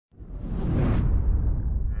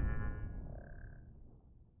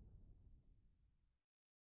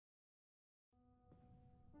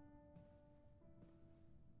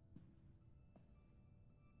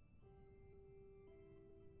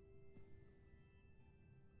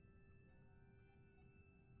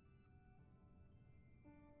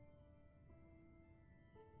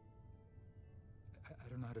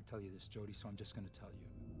know how to tell you this, Jody, so I'm just gonna tell you.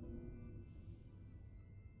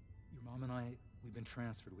 Your mom and I, we've been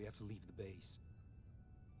transferred. We have to leave the base.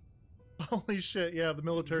 Holy shit, yeah, the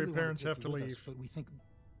military We really parents have to with leave. us, but we think...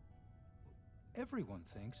 Everyone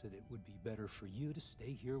thinks that it would be better for you to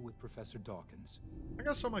stay here with Professor Dawkins. I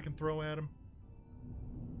got something I can throw at him.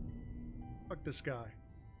 Fuck this guy.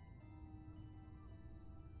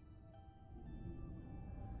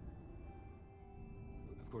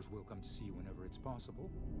 Of course, we'll come to see you whenever it's possible.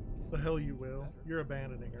 The hell you will. You're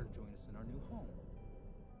abandoning her. You'll join us in our new home.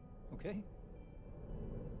 Okay?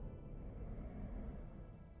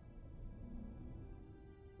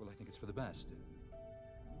 Well, I think it's for the best.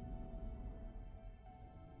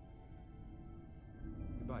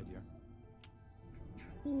 Goodbye, dear.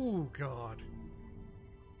 Ooh, God.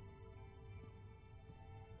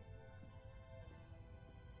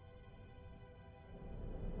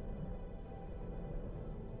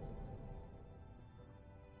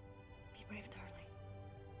 Be brave, darling.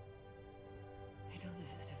 I know this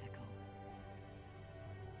is difficult.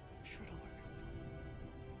 I'm sure it'll work out.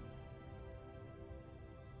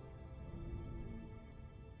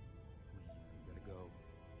 We gotta go.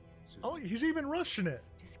 Susan. Oh, he's even rushing it.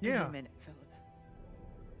 Just give me Yeah. a minute, Philip.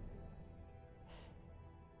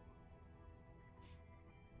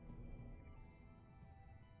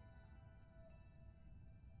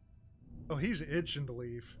 Oh, he's itching to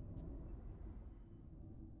leave.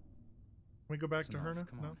 Can we go back It's to her now? enough,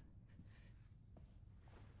 come No. on.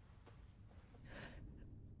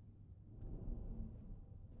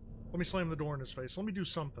 Let me slam the door in his face. Let me do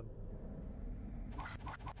something.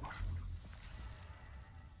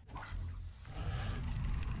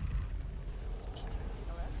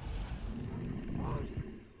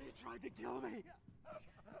 He tried to kill me.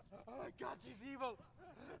 Oh my God, she's evil.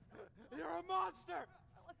 You're a monster.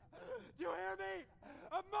 Do you hear me?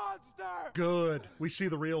 A monster. Good. We see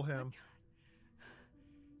the real him.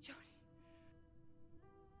 Jody.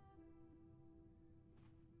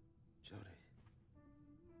 Jody,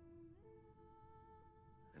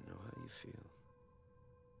 I know how you feel,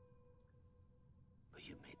 but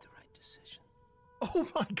you made the right decision. Oh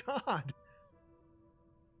my God.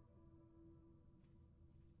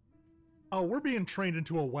 Oh, we're being trained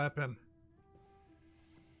into a weapon.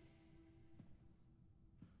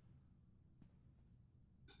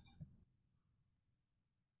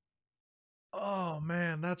 Oh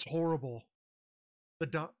man, that's horrible. The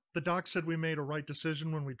doc said we made a right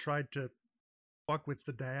decision when we tried to fuck with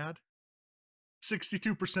the dad.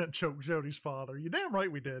 62% choke Jody's father. You damn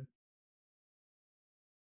right we did.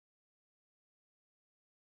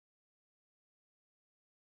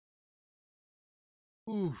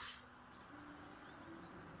 Oof.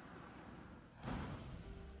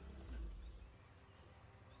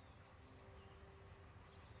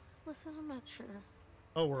 Listen, I'm not sure.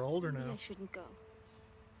 Oh, we're older Maybe now. I shouldn't go.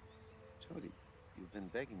 Jody, you've been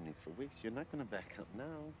begging me for weeks. You're not going to back out now.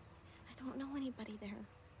 I don't know anybody there.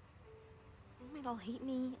 They might all hate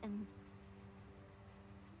me, and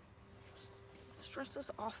stress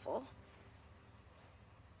is awful.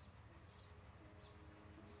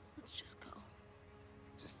 Let's just go.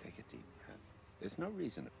 Just take a deep breath. There's no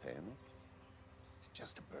reason to panic. It's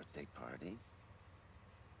just a birthday party.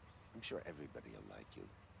 I'm sure everybody will like you.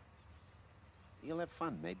 You'll have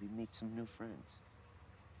fun, maybe meet some new friends.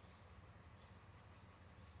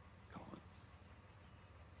 Go on.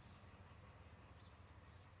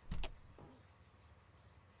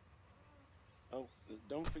 Oh,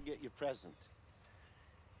 don't forget your present.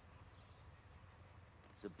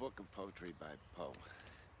 It's a book of poetry by Poe.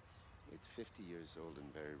 It's 50 years old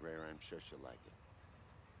and very rare. I'm sure she'll like it.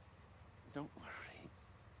 Don't worry.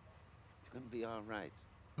 It's gonna be all right.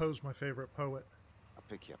 Poe's my favorite poet. I'll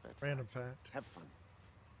pick you up at Random 5. fact. Have fun.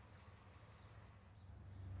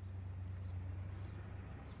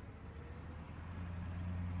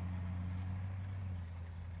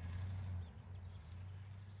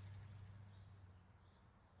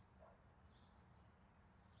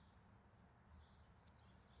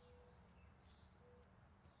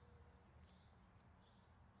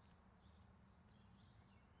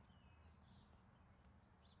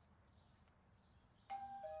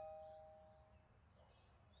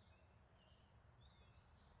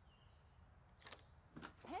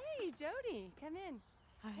 Hey, Jody, come in.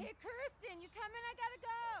 Hi. Hey, Kirsten, you coming? I gotta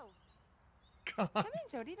go. God. Come in,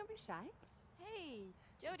 Jody. Don't be shy. Hey,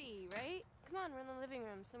 Jody, right? Come on, we're in the living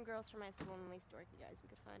room. Some girls from my school and the least dorky guys we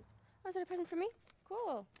could find. Oh, is that a present for me?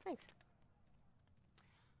 Cool, thanks.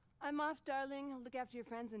 I'm off, darling. Look after your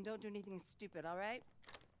friends and don't do anything stupid, all right?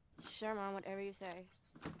 Sure, Mom, whatever you say.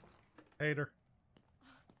 Hater.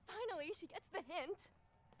 Finally, she gets the hint.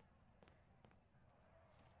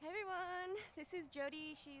 Hey everyone, this is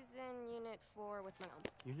Jody. She's in Unit 4 with my mom.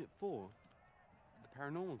 Unit 4? The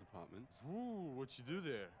paranormal department? Ooh, what you do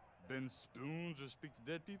there? Bend spoons or speak to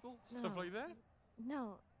dead people? Stuff No. like that?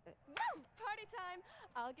 No. Woo! Party time!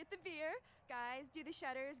 I'll get the beer. Guys, do the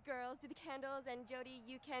shutters. Girls, do the candles. And Jody,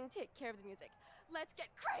 you can take care of the music. Let's get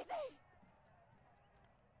crazy!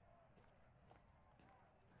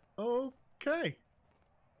 Okay.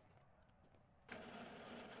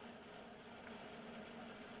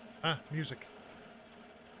 Ah, music.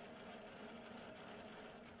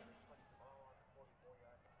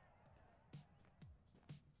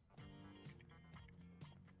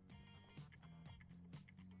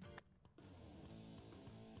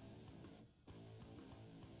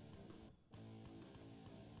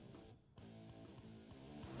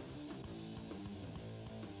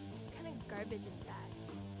 What kind of garbage is that?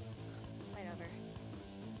 Slide over.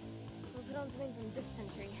 We'll put on something from this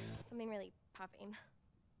century. Something really popping.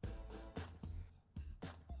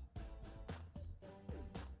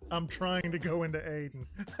 I'm trying to go into Aiden.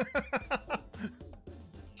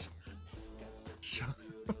 Shut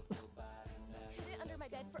Hid it under my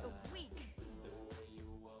bed for a week.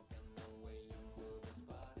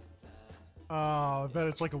 Oh, I bet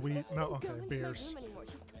it's like a wheat. Doesn't No, even okay, go into beers. my room anymore.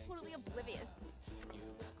 She's totally oblivious.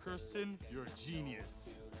 Kirsten, you're a genius.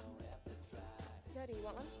 Jody, you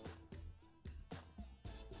want one?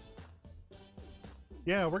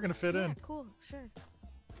 Yeah, we're gonna fit in. Cool, sure.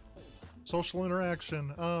 Social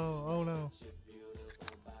interaction. Oh no.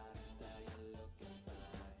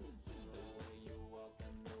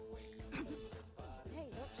 Hey,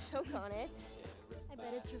 don't choke on it. I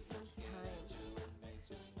bet it's your first time.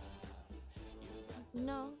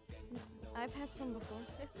 No. I've had some before.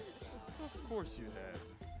 Of course you have.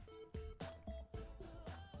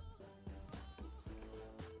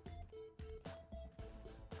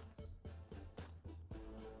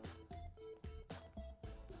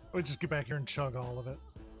 We just get back here and chug all of it.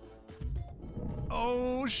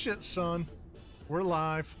 Oh shit, son. We're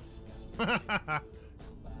live. Alright.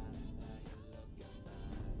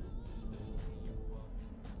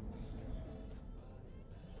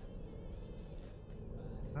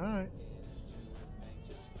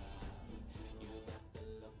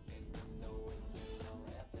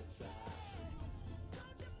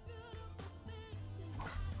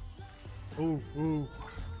 Ooh.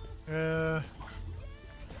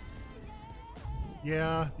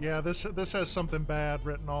 Yeah, this has something bad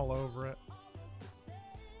written all over it.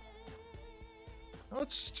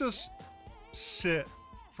 Let's just sit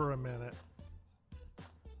for a minute.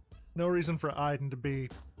 No reason for Aiden to be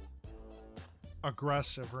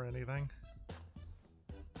aggressive or anything.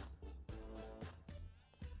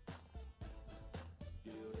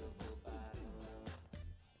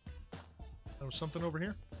 There was something over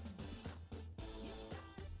here.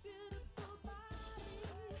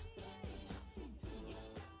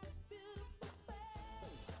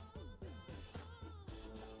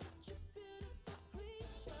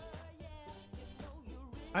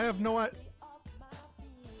 I have no idea.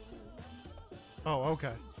 Oh,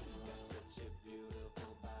 okay.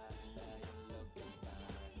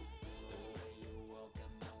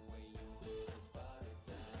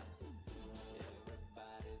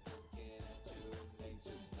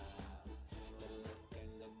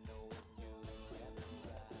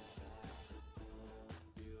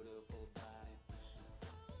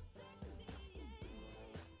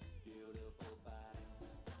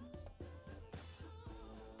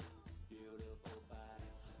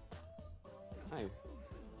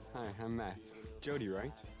 Hi, I'm Matt. Jody,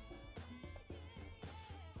 right?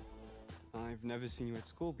 I've never seen you at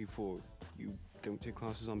school before. You don't take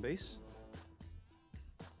classes on bass?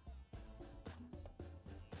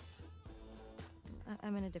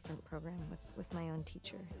 I'm in a different program with my own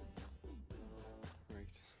teacher.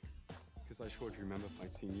 Right. Because I sure do remember if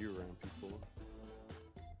I'd seen you around before.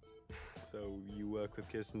 So, you work with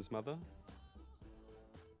Kirsten's mother?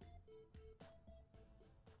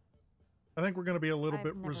 I think we're going to be a little I've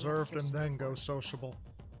bit never met reserved and Kirsten then go before. sociable.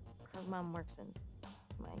 Her mom works in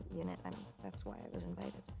my unit. That's why I was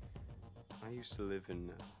invited. I used to live in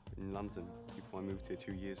London before I moved here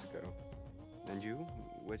 2 years ago. And you?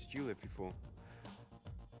 Where did you live before?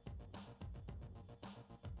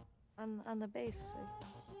 On the base.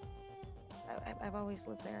 I've always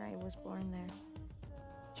lived there. I was born there.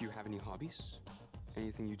 Do you have any hobbies?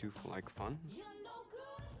 Anything you do for, like, fun?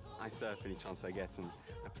 I surf any chance I get, and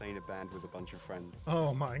I play in a band with a bunch of friends.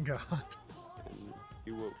 Oh my god. And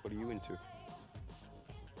you, what are you into?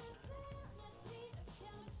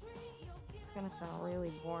 It's gonna sound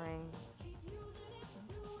really boring.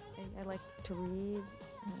 I like to read,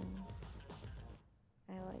 and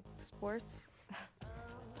I like sports.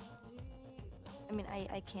 I mean,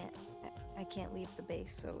 I can't leave the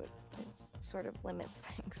base, so it sort of limits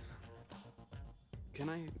things. Can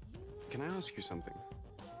I ask you something?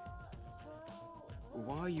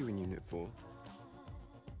 Why are you in Unit 4?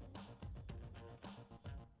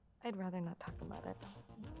 I'd rather not talk about it.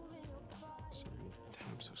 Sorry, damn,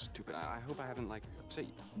 I'm so stupid. I hope I haven't, like, upset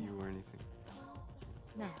you or anything.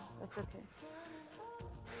 No, that's okay.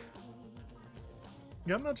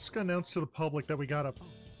 Yeah, I'm not just gonna announce to the public that we got a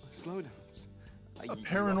Slow down. a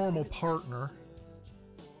paranormal partner.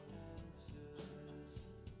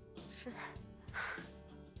 Sure.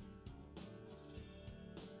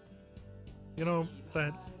 You know,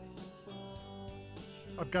 that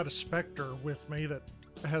I've got a specter with me that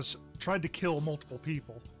has tried to kill multiple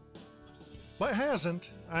people, but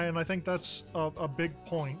hasn't, and I think that's a big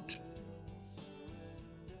point.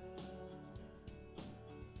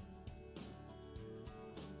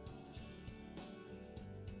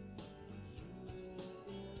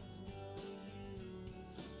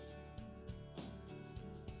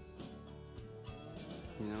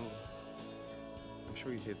 You know, I'm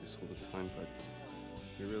sure you hear this all the time, but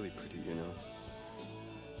you're really pretty, you know?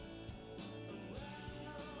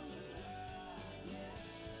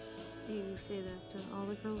 Do you say that to all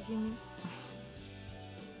the girls you meet?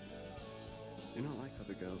 You're not like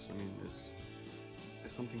other girls. I mean,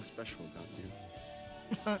 there's something special about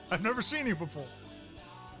you. I've never seen you before.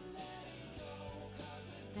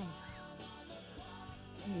 Thanks.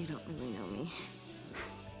 You don't really know me.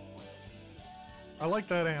 I like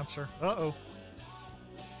that answer. Uh-oh.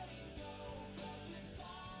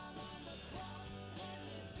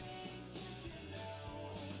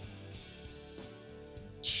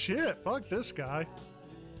 Shit, fuck this guy.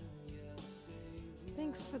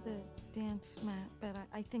 Thanks for the dance, Matt, but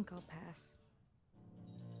I think I'll pass.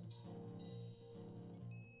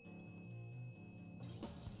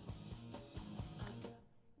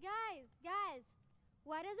 Guys,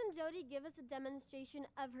 why doesn't Jody give us a demonstration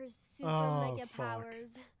of her super Oh, mega fuck. powers?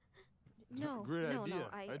 No, Great no, idea. no,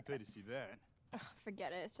 I'd pay to see that. Ugh,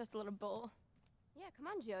 forget it. It's just a little bull. Yeah, come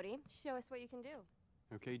on, Jody. Show us what you can do.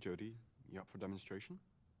 Okay, Jody, you up for demonstration?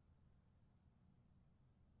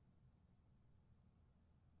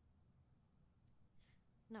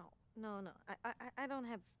 No. I don't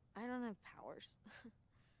have powers.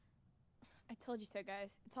 I told you so,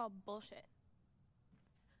 guys. It's all bullshit.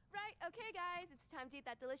 Right, okay, guys. It's time to eat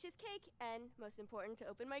that delicious cake, and most important, to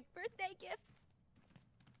open my birthday gifts.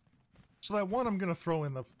 So that one I'm gonna throw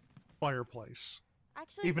in the fireplace.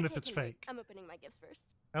 Actually, Even the if cake it's can wait. fake. I'm opening my gifts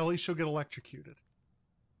first. At least she'll get electrocuted.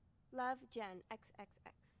 Love, Jen,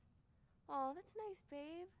 XXX. Oh, that's nice,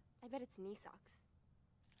 babe. I bet it's knee socks.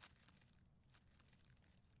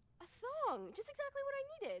 A thong! Just exactly what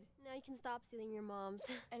I needed. Now you can stop stealing your mom's.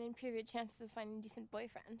 And improve your chances of finding a decent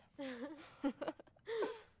boyfriend.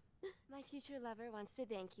 My future lover wants to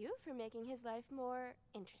thank you for making his life more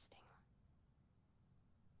interesting.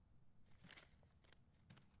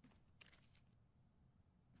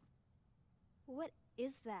 What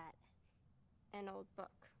is that? An old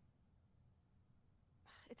book.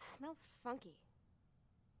 It smells funky.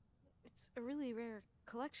 It's a really rare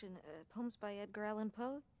collection. Poems by Edgar Allan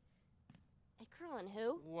Poe. Edgar Allan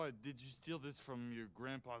who? What, did you steal this from your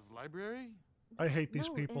grandpa's library? I hate these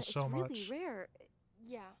No, people it's so much. It's really rare.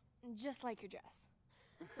 Yeah, just like your dress.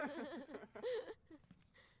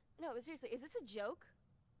 No, but seriously, is this a joke?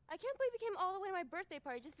 I can't believe you came all the way to my birthday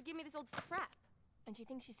party just to give me this old crap. And she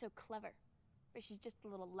thinks she's so clever, but she's just a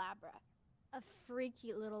little lab rat. A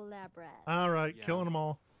freaky little lab rat. Alright, Yeah. killing them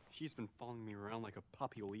all. She's been following me around like a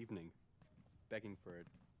puppy all evening, begging for it.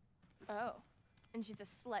 Oh, and she's a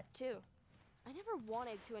slut too. I never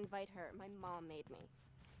wanted to invite her. My mom made me.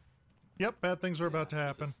 Yep, bad things are about to Yeah,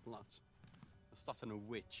 happen. she's a slut and a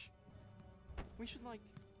witch. We should, like,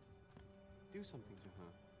 do something to her.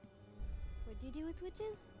 What do you do with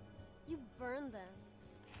witches? You burn them.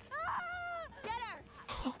 Ah! Get her!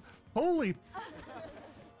 Holy... Please!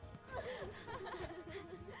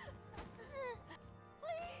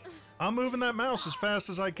 I'm moving that mouse as fast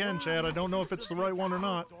as I can, Chad. I don't know if it's the right one or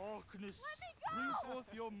not. Darkness, Let me bring go! forth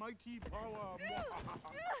your mighty power.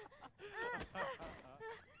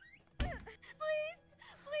 Please,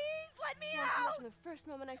 let me out! From the first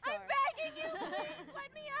moment I saw her. I'm begging you, please,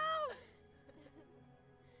 let me out!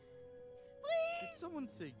 Did Please, someone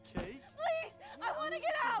say cake? please, I want to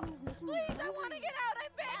get out! Something's making me Please, I want to get out!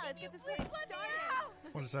 I'm begging let's you, get this please, party let me started. out!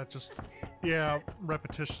 What is that, just... Yeah,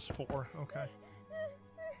 repetitious 4. Okay.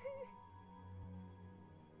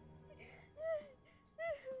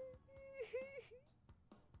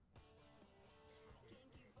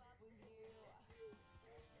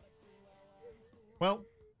 Well,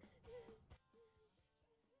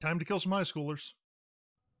 time to kill some high schoolers.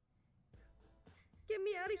 Get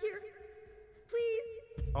me out of here. Please.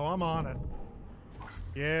 Oh, I'm on it.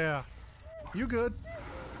 Yeah. You good.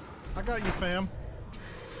 I got you, fam.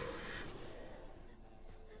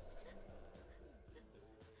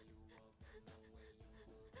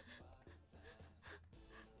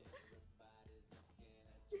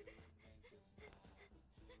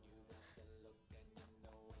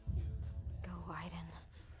 Go, Aiden.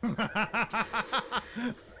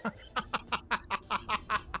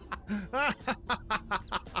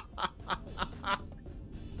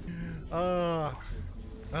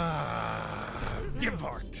 Get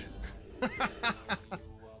fucked. Well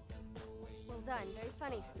done. Very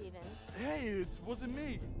funny, Steven. Hey, it wasn't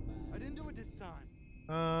me. I didn't do it this time.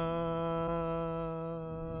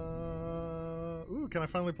 Ooh, can I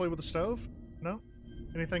finally play with the stove? No?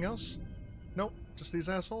 Anything else? Nope. Just these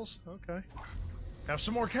assholes? Okay. Have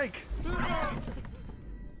some more cake!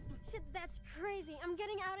 Shit, that's crazy. I'm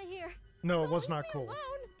getting out of here. No, it was not cool.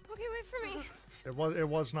 Okay, wait for me. It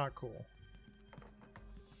was not cool.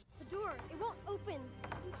 The door, it won't open.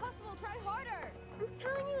 It's impossible. Try harder. I'm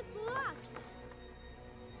telling you, it's locked.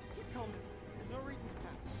 Keep calm. There's no reason to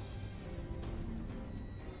panic.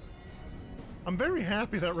 I'm very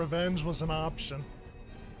happy that revenge was an option.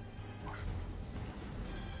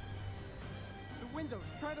 The windows.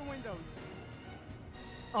 Try the windows.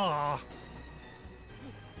 Ah.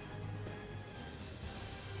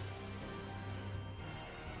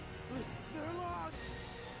 They're locked.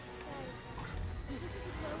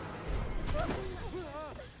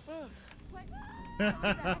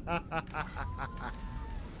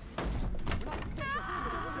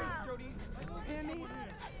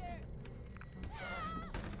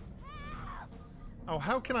 Oh,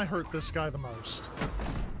 how can I hurt this guy the most?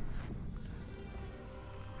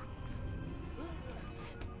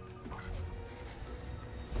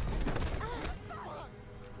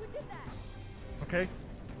 Okay.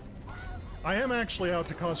 I am actually out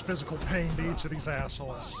to cause physical pain to each of these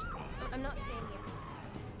assholes. I'm not staying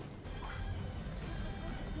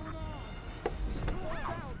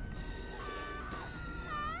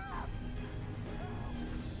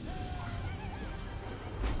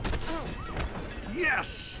here.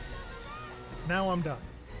 Yes! Now I'm done.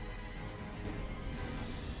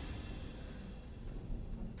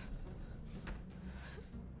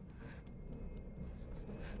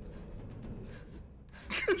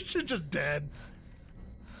 She's just dead.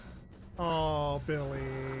 Oh, Billy.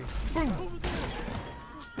 Boom! What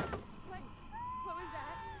was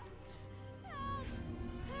that?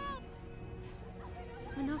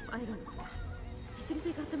 Enough, Aiden. I think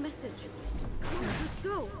they got the message. Come on, let's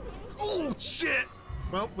go. Oh, shit!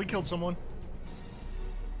 Well, we killed someone.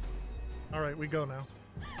 Alright, we go now.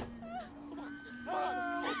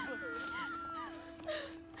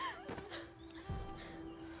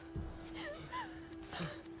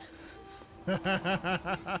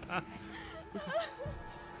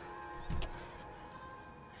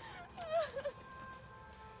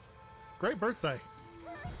 Great birthday.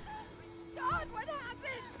 God, what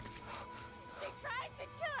happened? She tried to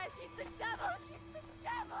kill us. She's the devil. She's the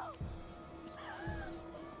devil.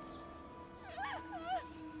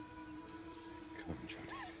 Come on,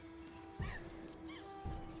 Jody.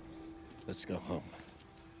 Let's go home.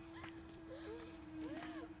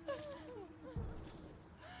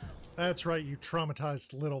 That's right, you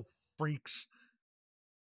traumatized little freaks.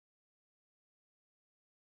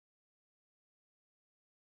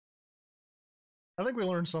 I think we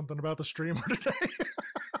learned something about the streamer today.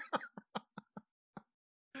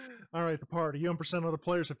 Alright, the party. You and % of the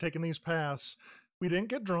players have taken these paths. We didn't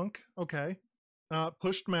get drunk. Okay.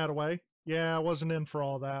 Pushed Matt away. Yeah, I wasn't in for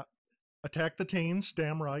all that. Attacked the teens.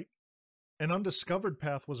 Damn right. An undiscovered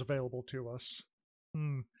path was available to us.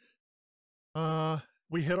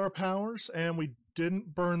 We hit our powers, and we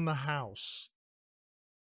didn't burn the house.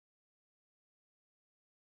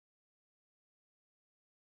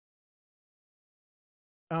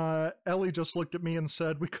 Ellie just looked at me and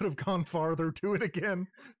said, we could have gone farther, do it again.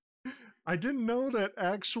 I didn't know that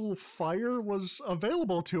actual fire was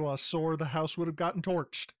available to us, or the house would have gotten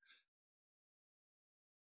torched.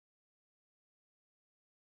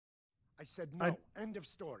 I said no. End of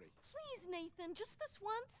story. Please, Nathan, just this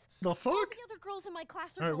once. The fuck? All the other girls in my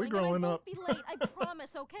class are All right, we're going, and I growing won't up. be late, I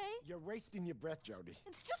promise, okay? You're wasting your breath, Jody.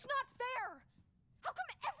 It's just not fair. How come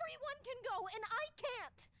everyone can go and I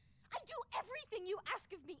can't? I do everything you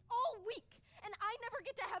ask of me all week, and I never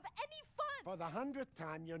get to have any fun. For the 100th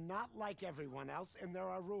time, you're not like everyone else, and there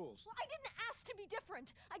are rules. Well, I didn't ask to be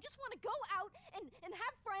different. I just want to go out and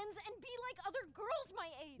have friends and be like other girls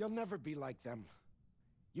my age. You'll never be like them.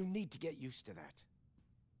 You need to get used to that.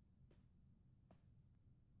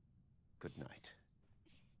 Good night.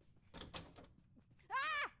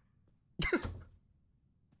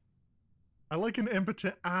 I like an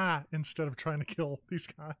impotent instead of trying to kill these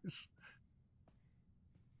guys.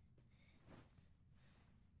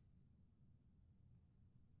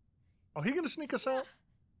 Oh, he gonna sneak us out?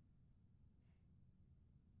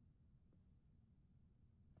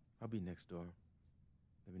 I'll be next door.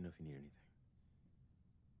 Let me know if you need anything.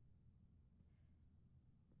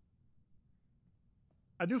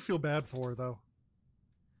 I do feel bad for her, though.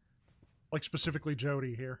 Like, specifically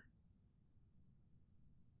Jody here.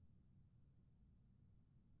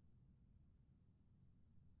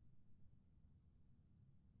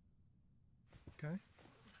 Okay.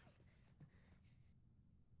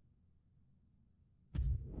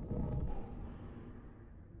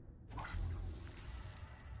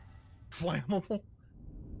 Flammable?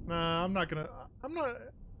 Nah, I'm not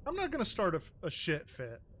gonna start a shit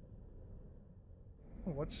fit.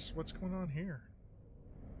 Oh, what's going on here?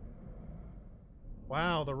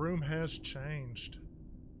 Wow, the room has changed.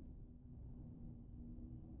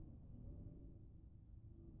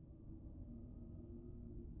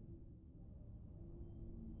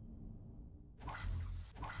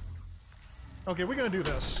 Okay, we're gonna do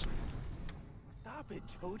this. Stop it,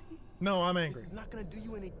 Jody. No, I'm angry. This is not gonna do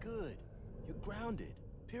you any good. You're grounded.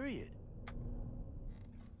 Period.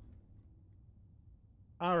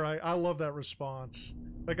 Alright, I love that response.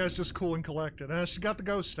 That guy's just cool and collected. She got the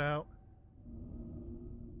ghost out.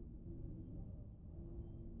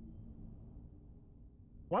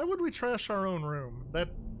 Why would we trash our own room? That...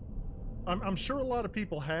 I'm sure a lot of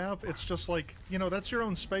people have. It's just like, you know, that's your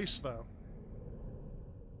own space, though.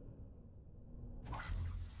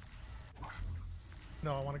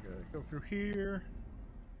 No, I want to go through here.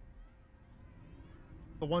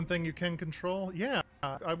 The one thing you can control? Yeah,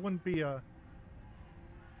 I wouldn't be,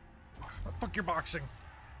 fuck your boxing.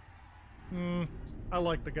 I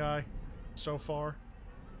like the guy so far.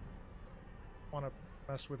 Want to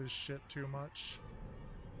mess with his shit too much.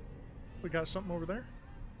 We got something over there?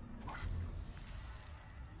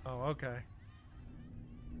 Oh, okay.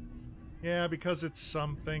 Yeah, because it's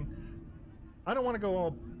something. I don't want to go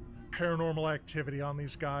all paranormal activity on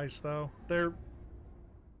these guys, though.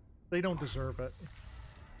 They don't deserve it.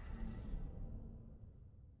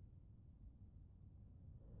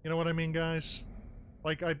 You know what I mean, guys?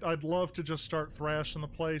 Like, I'd love to just start thrashing the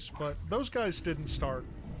place, but those guys didn't start.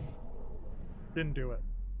 Didn't do it.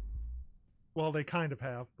 Well, they kind of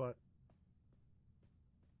have, but...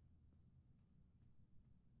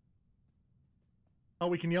 Oh,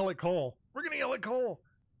 we can yell at Cole. We're gonna yell at Cole!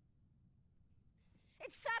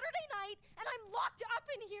 It's Saturday night, and I'm locked up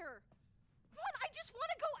in here! Come on, I just want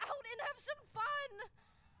to go out and have some fun!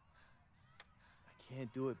 I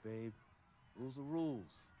can't do it, babe. Rules are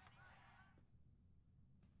rules.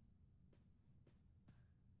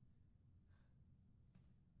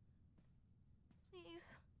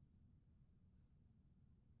 Please.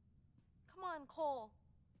 Come on, Cole.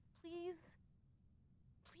 Please.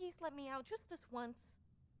 Please let me out just this once.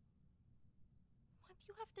 Why do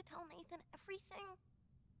you have to tell Nathan everything?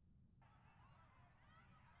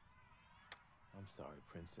 I'm sorry,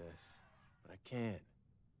 Princess, but I can't.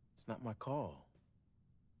 It's not my call.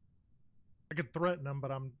 I could threaten him,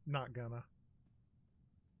 but I'm not gonna.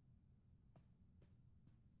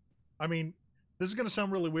 I mean, this is gonna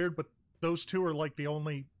sound really weird, but those two are like the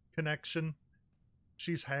only connection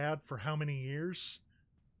she's had for how many years?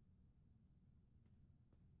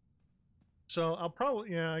 So I'll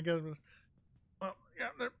probably, yeah, I guess. Well, yeah,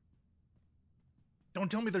 there.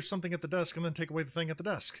 Don't tell me there's something at the desk and then take away the thing at the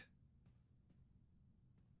desk.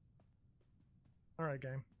 All right,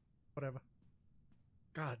 game. Whatever.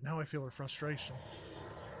 God, now I feel her frustration.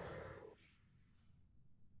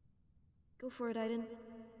 Go for it, Aiden.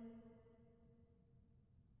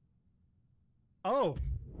 Oh!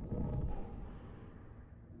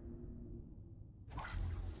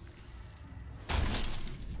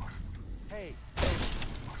 Hey,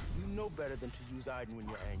 you know better than to use Aiden when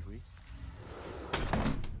you're angry.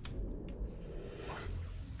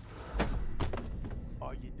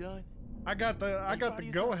 Are you done? I got the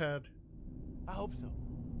go ahead. I hope so,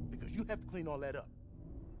 because you have to clean all that up.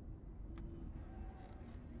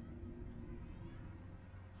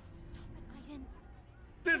 Stop it,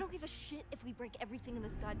 Aiden. I don't give a shit if we break everything in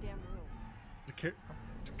this goddamn room. To care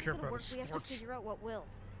about We have to sports. figure out what will.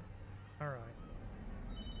 All right.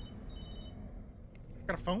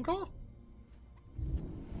 Got a phone call?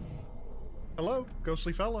 Hello,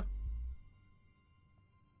 ghostly fella.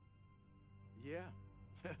 Yeah.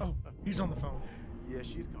 Oh, he's on the phone. Yeah,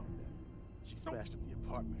 she's calmed down. She smashed up the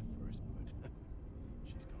apartment first, but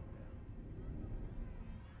she's calmed down.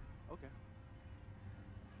 Okay.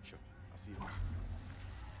 Sure, I'll see you tomorrow.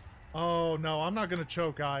 Oh, no, I'm not gonna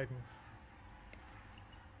choke Aiden.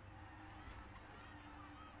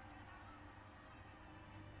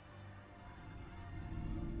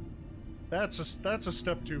 That's a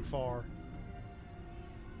step too far.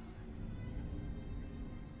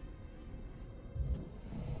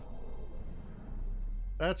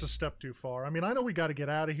 That's a step too far. I mean, I know we got to get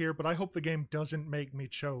out of here, but I hope the game doesn't make me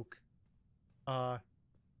choke.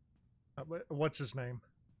 What's his name?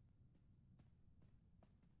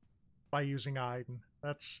 By using Aiden.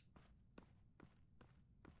 That's...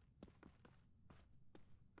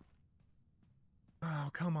 Oh,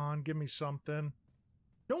 come on, give me something.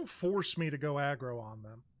 Don't force me to go aggro on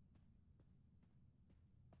them.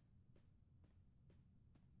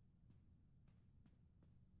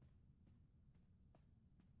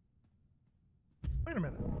 Wait a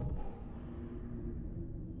minute.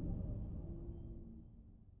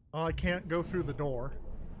 Oh, I can't go through the door.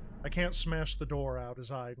 I can't smash the door out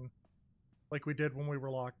as Aiden, like we did when we were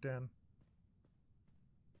locked in.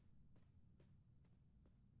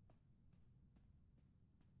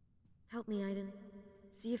 Help me, Aiden.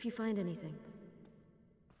 See if you find anything.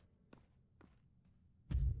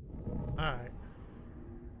 Alright.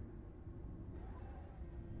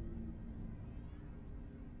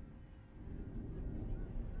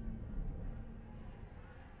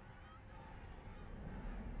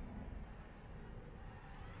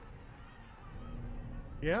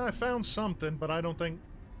 Yeah, I found something, but I don't think...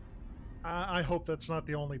 I hope that's not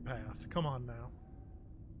the only path. Come on now.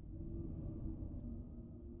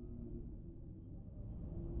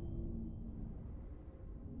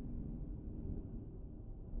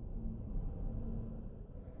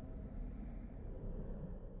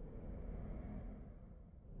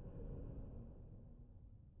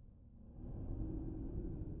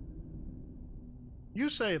 You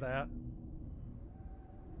say that.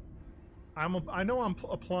 I know I'm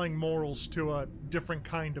applying morals to a different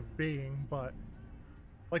kind of being, but...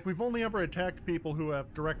 Like, we've only ever attacked people who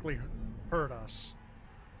have directly hurt us.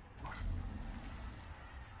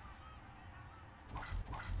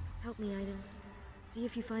 Help me, Aiden. See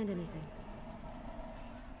if you find anything.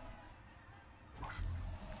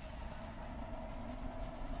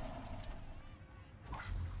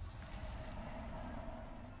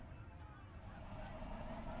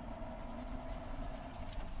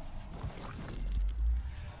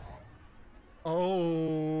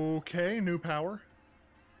 Okay, new power.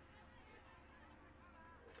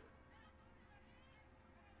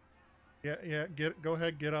 Yeah, go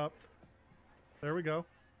ahead, get up. There we go.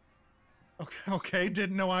 Okay,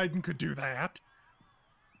 didn't know Aiden could do that.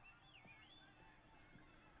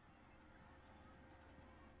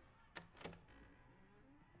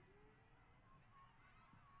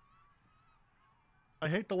 I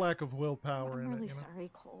hate the lack of willpower in it. I'm really you know? sorry,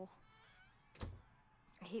 Cole.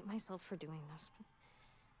 I hate myself for doing this, but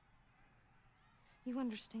you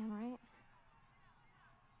understand, right?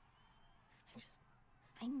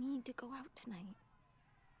 I need to go out tonight.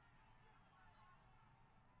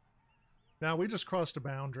 Now, we just crossed a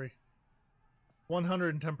boundary.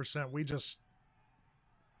 110%. We just...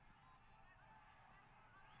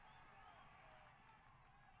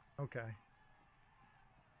 Okay.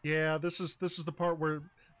 Yeah, this is the part where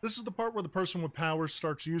the person with powers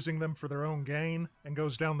starts using them for their own gain and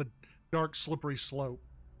goes down the dark, slippery slope.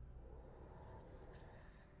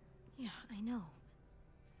 Yeah, I know.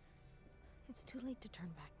 It's too late to turn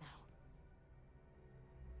back now.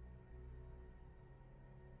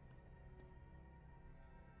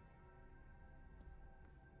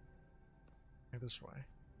 Okay, this way.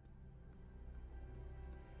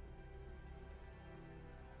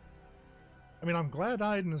 I mean, I'm glad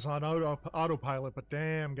Aiden is on autopilot, but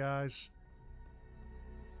damn, guys.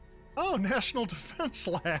 Oh, National Defense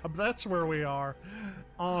Lab. That's where we are.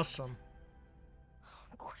 Awesome.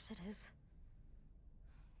 Of course it is.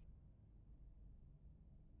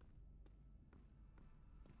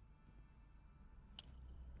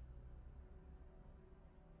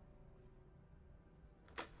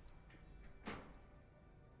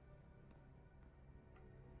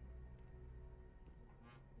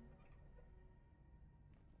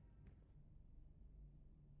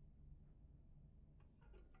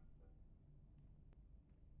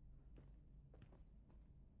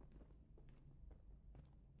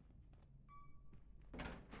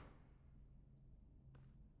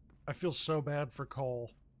 I feel so bad for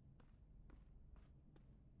Cole.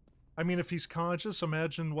 I mean, if he's conscious,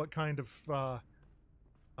 imagine what kind of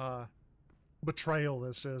betrayal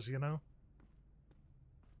this is, you know?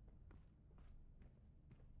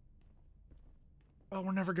 Oh,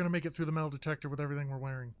 we're never gonna make it through the metal detector with everything we're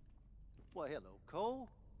wearing. Well, hello, Cole.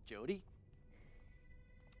 Jody.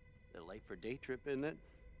 A little late for a day trip, isn't it?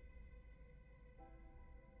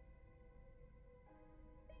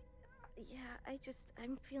 Yeah,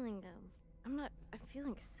 I'm feeling, I'm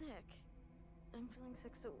feeling sick. I'm feeling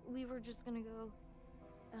sick, so we were just gonna go,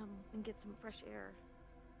 and get some fresh air.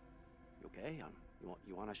 You okay?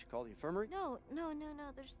 You want I should call the infirmary? No,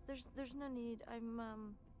 there's no need. I'm,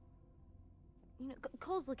 you know,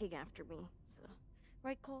 Cole's looking after me, so,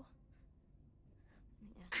 right, Cole?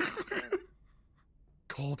 Yeah.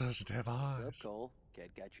 Cole doesn't have eyes. What's up, Cole? Cat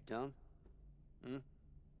got your tongue? Hmm?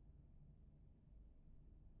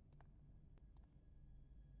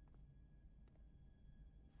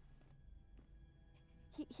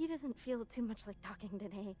 He doesn't feel too much like talking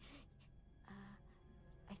today.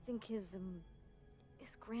 I think his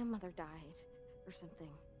grandmother died, or something.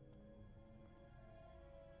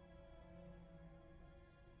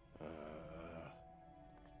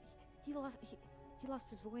 He lost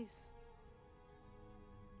his voice.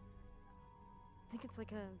 I think it's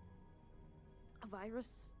like a virus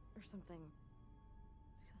or something.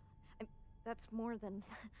 So, that's more than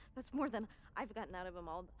I've gotten out of him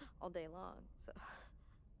all day long. So.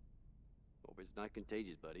 Hope it's not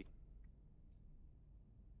contagious, buddy.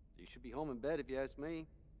 You should be home in bed if you ask me.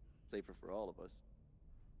 Safer for all of us.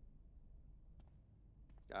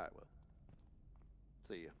 All right, well.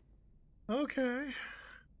 See ya. Okay.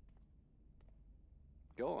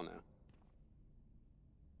 Go on now.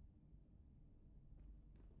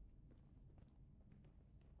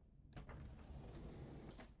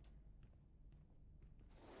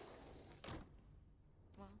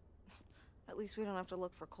 Well, at least we don't have to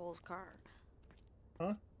look for Cole's car.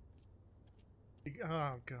 Huh?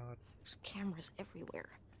 Oh, God. There's cameras everywhere.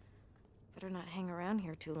 Better not hang around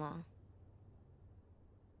here too long.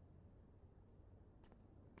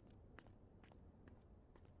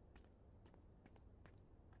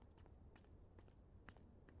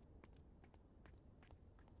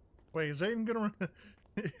 Wait, is Aiden gonna...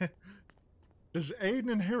 Does Aiden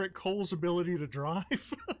inherit Cole's ability to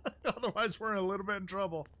drive? Otherwise, we're in a little bit in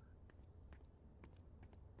trouble.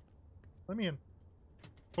 Let me in.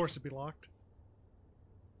 Of course it'd be locked.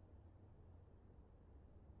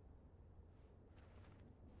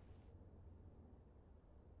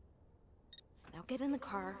 Now get in the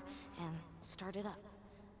car and start it up.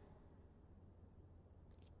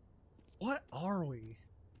 What are we?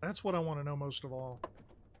 That's what I want to know most of all.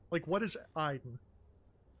 Like, what is Aiden?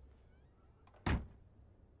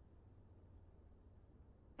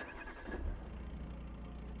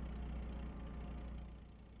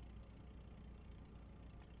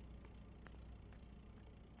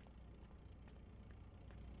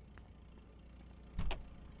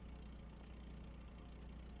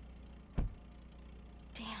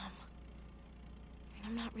 Damn.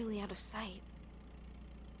 I'm not really out of sight.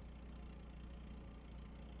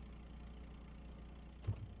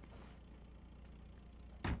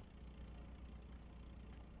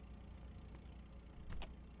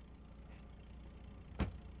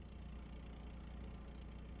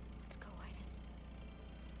 Let's go, Aiden.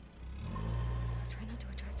 Try not to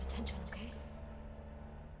attract attention, okay?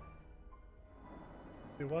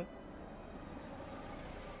 Do what?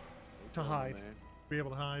 To hide. Man. Be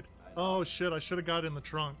able to hide. Oh shit, I should have got in the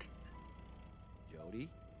trunk. Jody?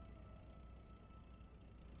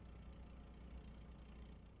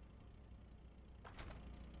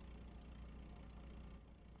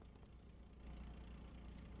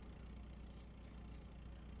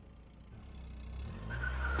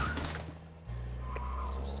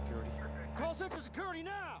 Security. Call Central Security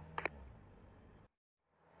now!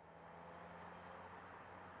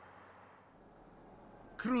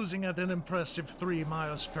 Cruising at an impressive 3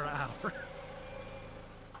 miles per hour.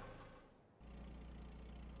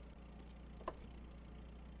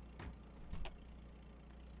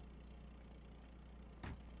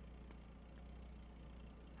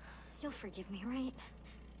 You'll forgive me, right?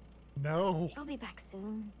 No. I'll be back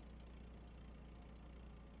soon.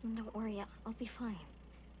 Don't worry, I'll be fine.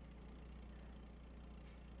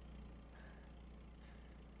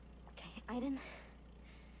 Okay, Aiden.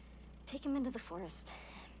 Take him into the forest.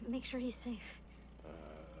 Make sure he's safe.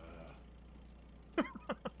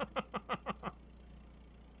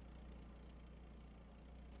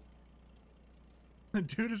 The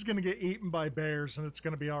dude is gonna get eaten by bears, and it's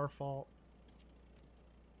gonna be our fault.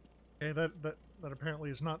 Okay, that apparently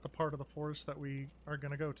is not the part of the forest that we are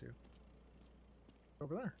gonna go to.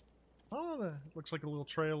 Over there. Oh, it looks like a little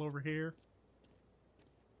trail over here.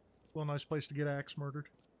 A little nice place to get axe murdered.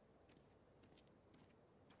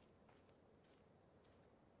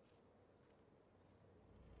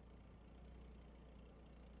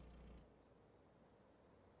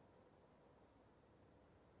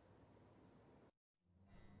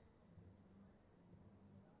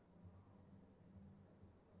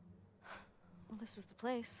 Well, this is the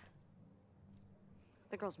place.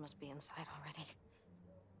 The girls must be inside already.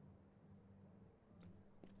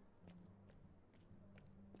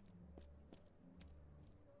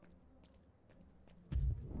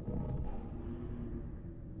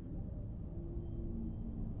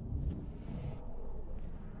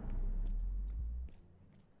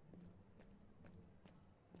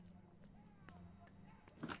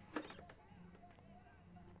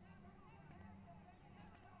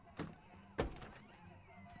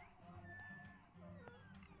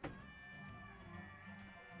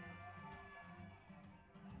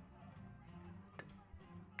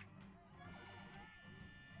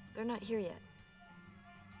 They're not here yet.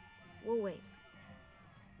 We'll wait.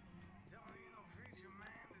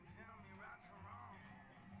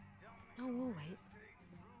 No, we'll wait.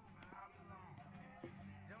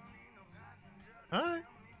 All right.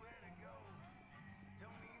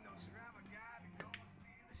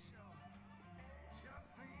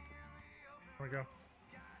 There we go.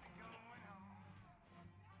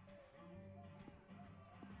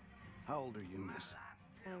 How old are you, miss?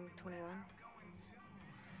 I'm 21.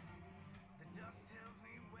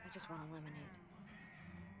 I just want a lemonade.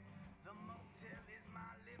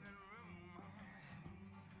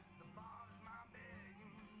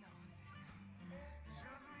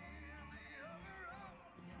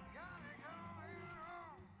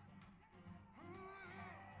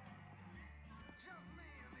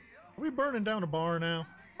 Are we burning down a bar now?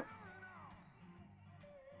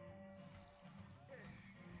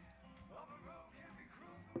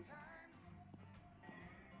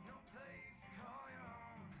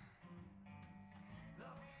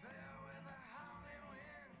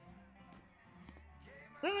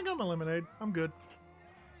 Yeah, I got my lemonade. I'm good.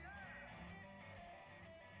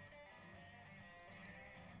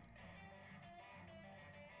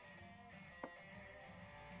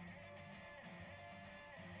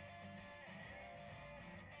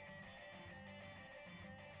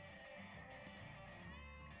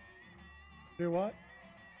 Do what?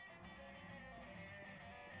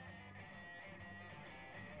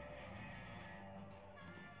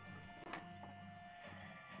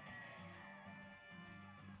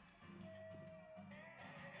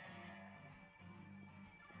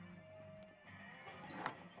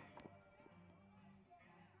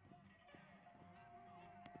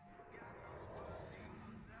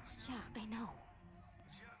 Yeah, I know.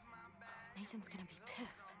 Nathan's gonna be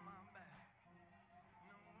pissed.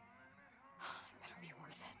 It better be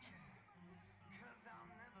worth it.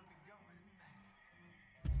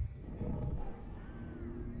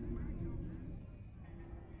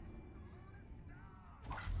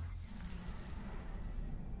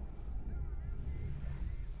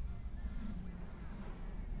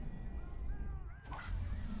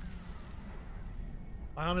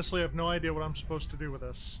 I honestly have no idea what I'm supposed to do with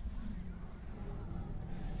this.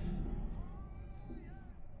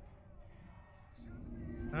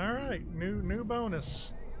 All right, new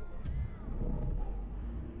bonus.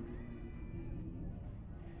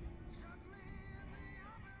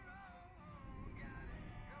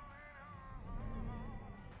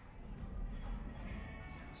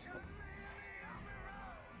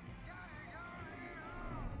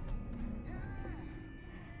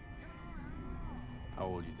 How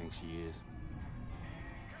old do you think she is?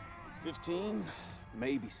 15,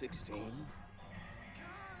 maybe 16.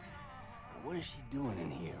 What is she doing in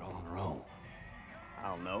here all on her own? I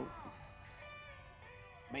don't know.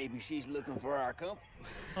 Maybe she's looking for our company.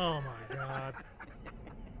 Oh my god.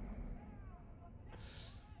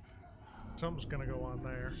 Something's gonna go on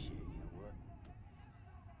there. Shit, you know what?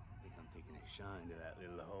 I think I'm taking a shine to that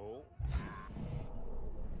little hole.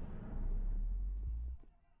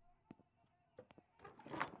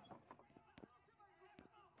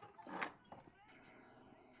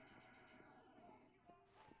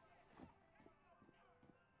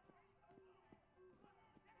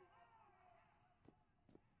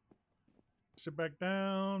 Sit back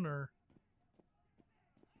down, or...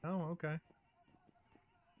 Oh, okay.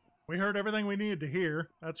 We heard everything we needed to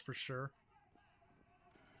hear, that's for sure.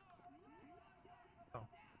 Oh.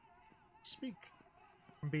 Speak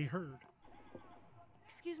and be heard.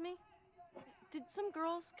 Excuse me? Did some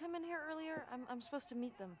girls come in here earlier? I'm supposed to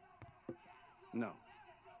meet them. No.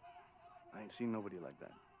 I ain't seen nobody like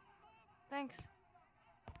that. Thanks.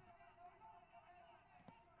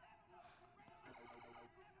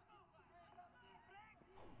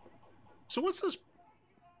 So what's this?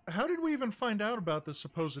 How did we even find out about this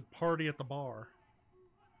supposed party at the bar?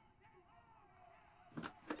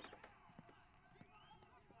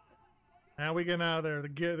 Now we get out of there.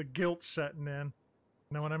 The guilt's setting in.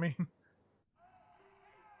 Know what I mean?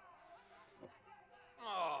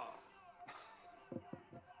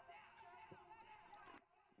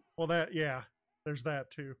 Well, that, yeah, there's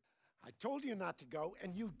that too. I told you not to go,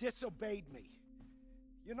 and you disobeyed me.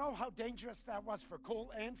 You know how dangerous that was for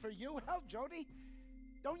Cole and for you? Hell, Jody,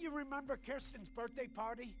 don't you remember Kirsten's birthday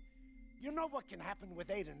party? You know what can happen with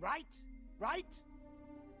Aiden, right? Right?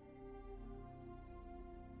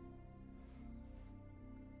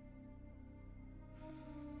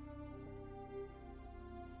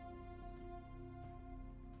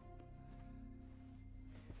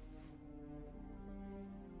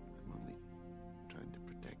 I'm only trying to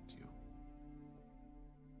protect you.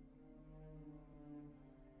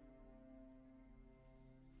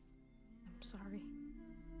 I'm sorry.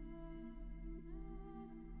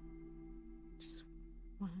 Just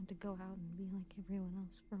wanted to go out and be like everyone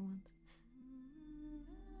else for once.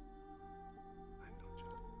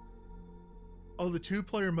 Oh, the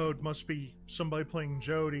two-player mode must be somebody playing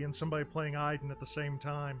Jody and somebody playing Aiden at the same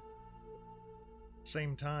time.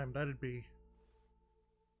 Same time, that'd be...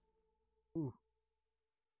 Ooh.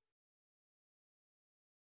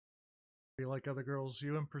 Be like other girls,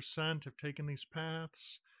 you and Percent have taken these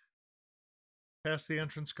paths. Past the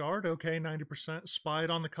entrance guard, okay, 90%. Spied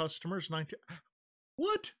on the customers, 19...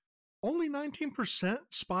 What? Only 19%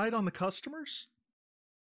 spied on the customers?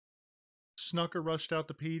 Snuck or rushed out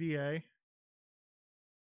the PDA.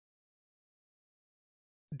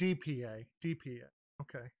 DPA,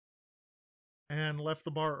 okay. And left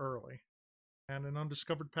the bar early. And an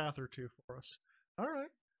undiscovered path or two for us. All right.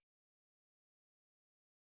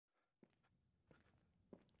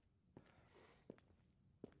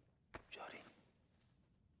 Jody,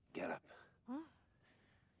 get up. Huh?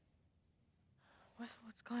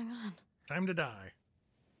 What's going on? Time to die.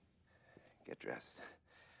 Get dressed.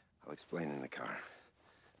 I'll explain in the car.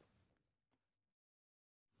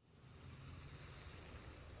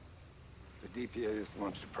 The DPA has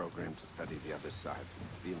launched a program to study the other side,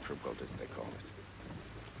 the infraworld as they call it.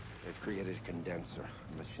 They've created a condenser,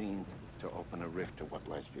 a machine to open a rift to what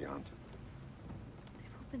lies beyond. They've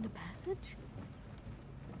opened a passage?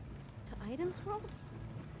 To Aiden's world?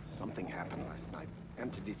 Something happened last night.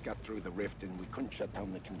 Entities got through the rift and we couldn't shut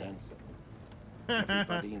down the condenser.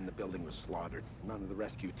 Everybody in the building was slaughtered. None of the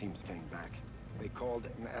rescue teams came back. They called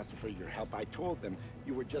and asked for your help. I told them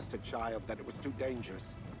you were just a child, that it was too dangerous.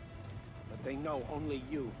 But they know only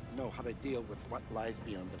you know how to deal with what lies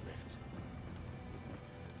beyond the rift.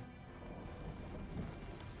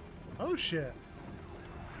 Oh shit.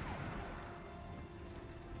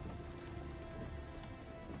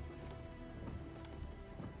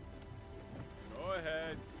 Go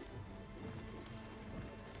ahead.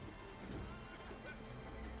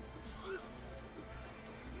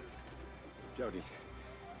 Jody,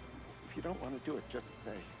 if you don't want to do it, just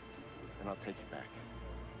say, and I'll take you back.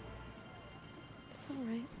 It's all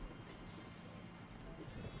right.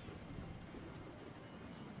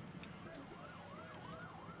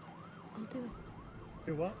 I'll do it.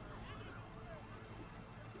 Do what?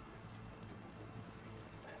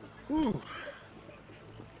 Ooh.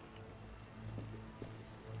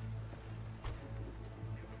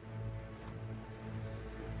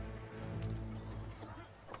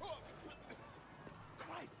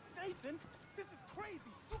 Christ, Nathan, this is crazy.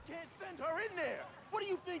 You can't send her in there. What are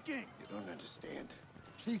you thinking? You don't understand.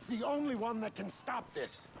 She's the only one that can stop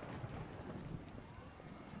this.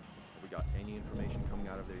 Have we got any information coming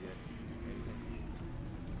out of there yet? Anything?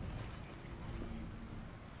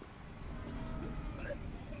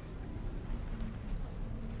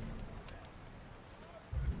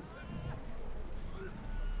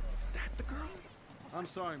 Is that the girl? I'm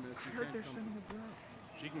sorry, miss. I You heard can't they're come. sending a girl.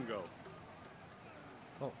 She can go.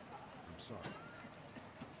 Oh, I'm sorry.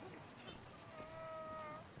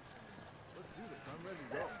 Let's do this. I'm ready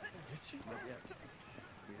to go. Is she? Not yet.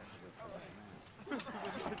 We have to wait for that.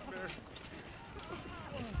 It's fair.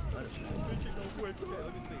 Let us know. Make it go quick. Okay,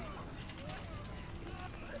 let me see.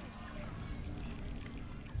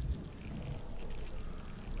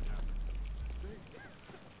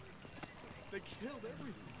 They killed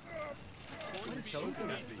everything. What did she do?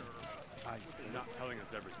 They're not telling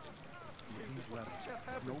us everything. These letters.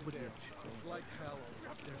 Nobody else. It's like hell.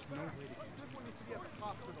 There's no way to get Just when you see at the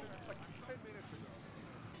hospital, like 10 minutes ago.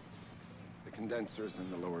 The condenser's in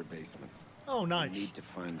the lower basement. Oh, We nice. need to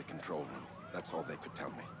find the control room. That's all they could tell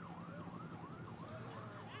me.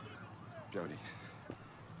 Jody,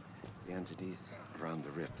 the entities around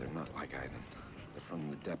the rift, they're not like Aiden. They're from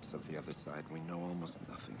the depths of the other side. We know almost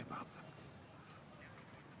nothing about them.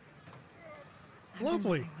 I've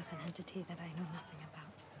Lovely. been living with an entity that I know nothing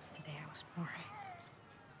about since the day I was born.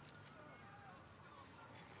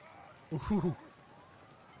 Ooh.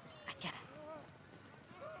 I get it.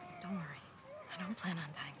 Don't worry. I don't plan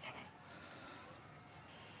on dying today.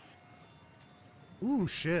 Ooh,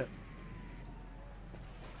 shit.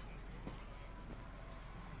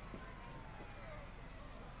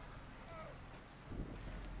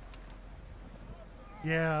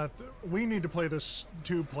 Yeah, we need to play this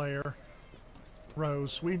two-player.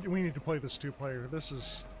 Rose, we need to play this two-player. This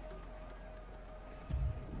is...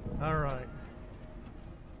 Alright.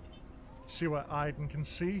 See what Aiden can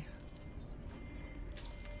see.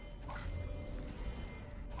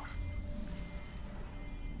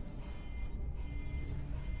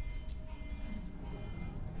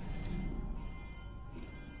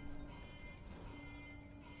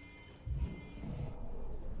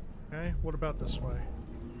 Okay, what about this way?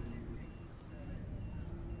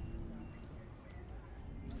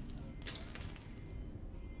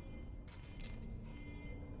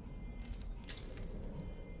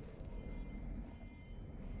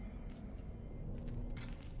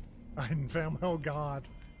 Aiden family, oh god.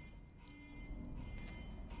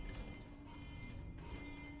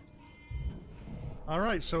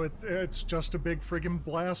 Alright, so it's just a big friggin'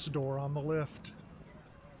 blast door on the lift.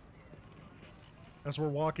 As we're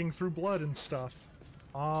walking through blood and stuff.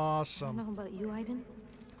 Awesome. I don't know about you, Aiden,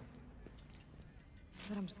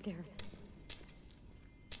 but I'm scared.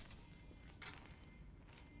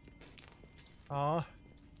 Ah.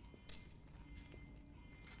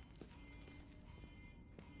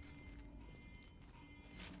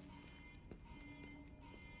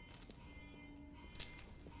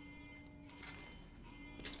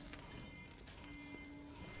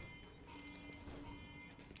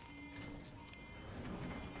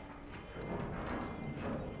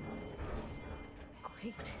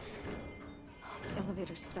 Great. Oh, the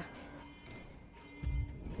elevator's stuck.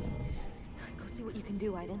 Go see what you can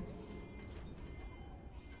do, Aiden.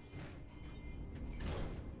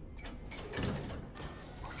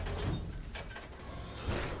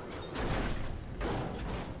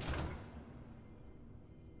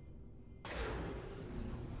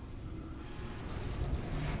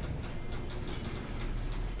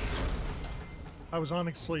 I was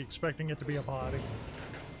honestly expecting it to be a body.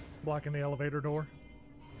 Blocking the elevator door.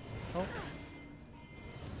 Oh.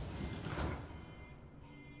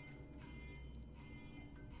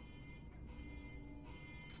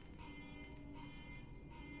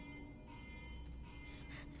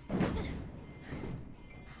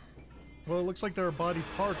 Well, it looks like there are body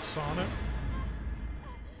parts on it.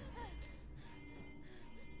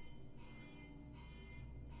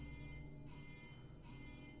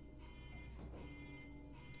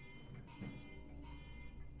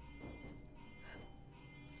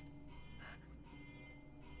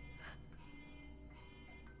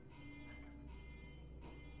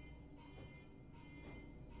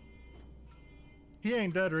 He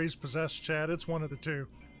ain't dead or he's possessed, Chad. It's one of the two.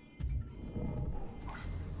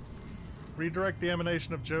 Redirect the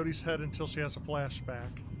emanation of Jodie's head until she has a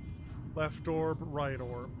flashback. Left orb, right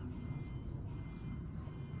orb.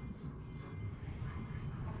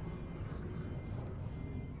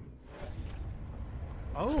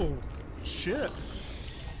 Oh, shit.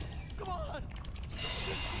 Come on!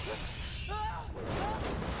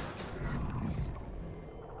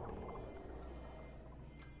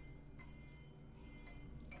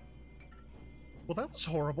 Well, that was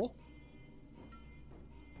horrible.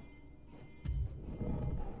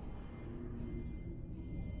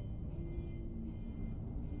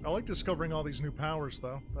 I like discovering all these new powers,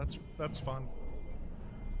 though. That's fun.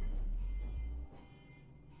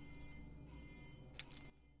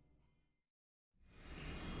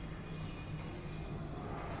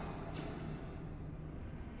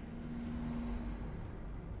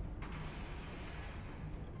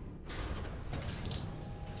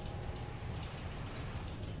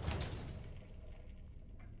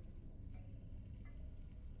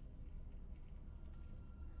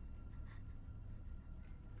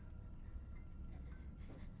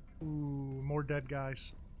 Ooh, more dead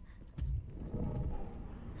guys.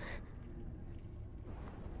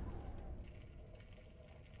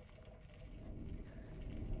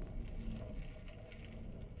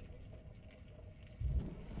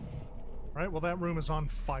 Right, well that room is on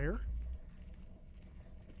fire.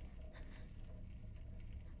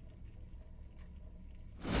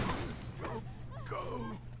 Go!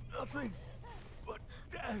 Nothing but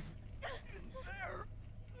death in there!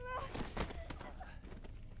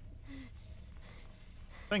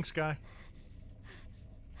 Thanks, guy.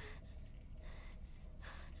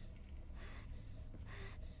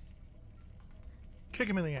 Kick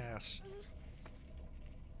him in the ass.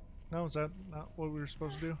 No, is that not what we were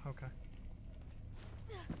supposed to do? Okay.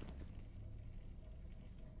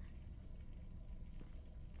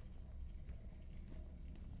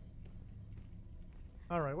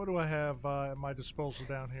 Alright, what do I have at my disposal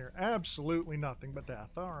down here? Absolutely nothing but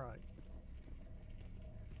death. Alright.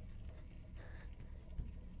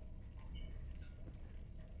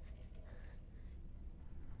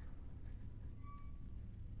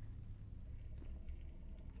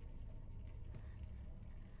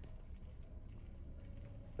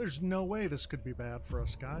 There's no way this could be bad for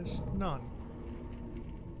us, guys. None.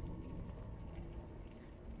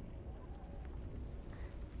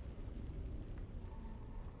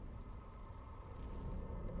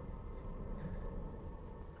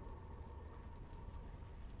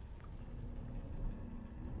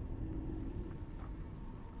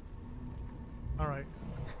 All right.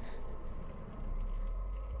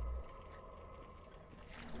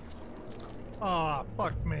 Ah,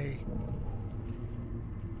 fuck me.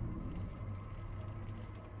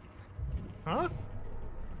 Huh?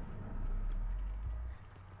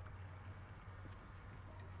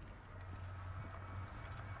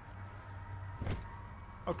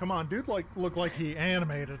 Oh, come on, dude, like, look like he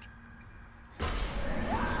animated.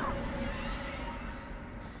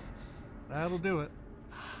 That'll do it.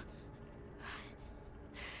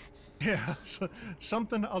 Yeah,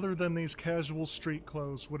 something other than these casual street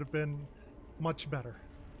clothes would have been much better.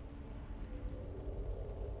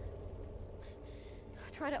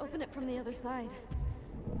 Try to open it from the other side.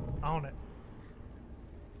 On it.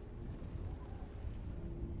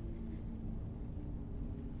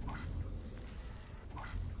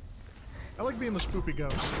 I like being the spoopy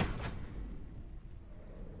ghost.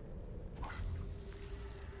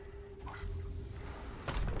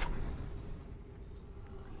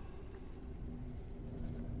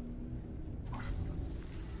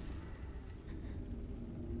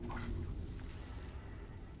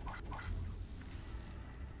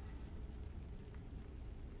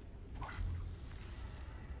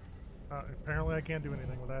 Apparently I can't do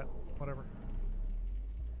anything with that. Whatever.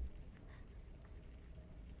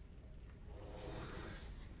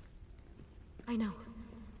 I know.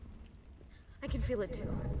 I can feel it too.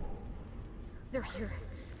 They're here.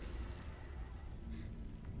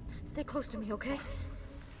 Stay close to me, okay?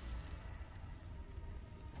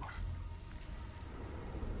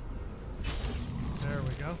 There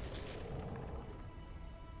we go.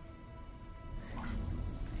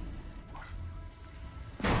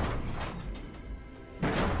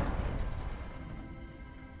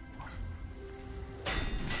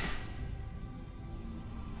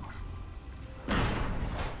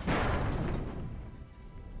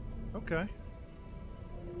 Okay.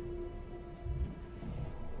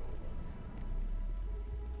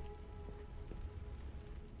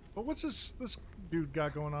 But what's this dude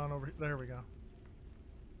got going on over here? There we go.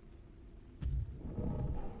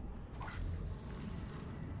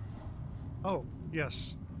 Oh,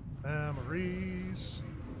 yes. Memories.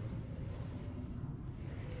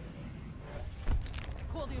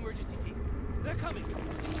 Call the emergency team. They're coming.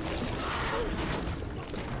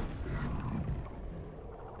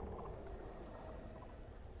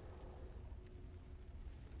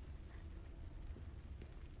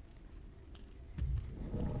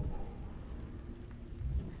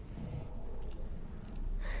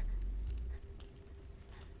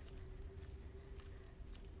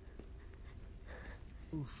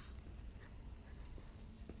 Oof.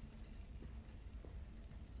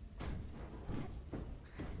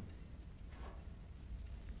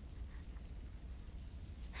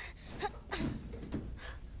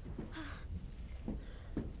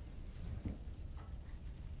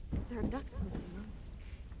 There are ducks in the ceiling.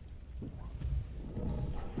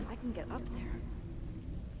 If I can get up there.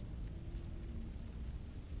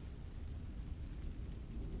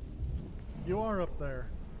 You are up there.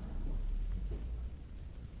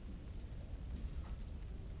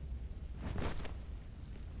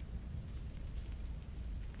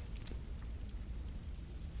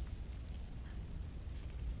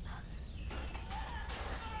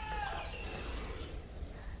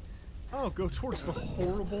 Oh, go towards the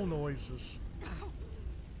horrible noises.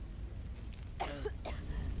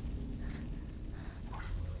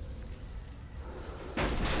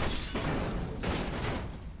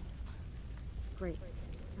 Great.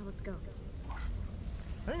 Now let's go.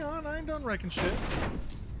 Hang on, I ain't done wrecking shit.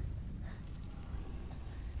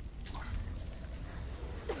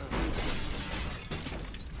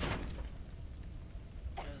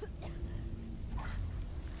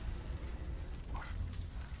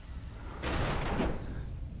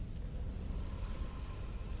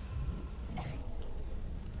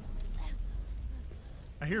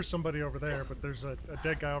 I hear somebody over there, but there's a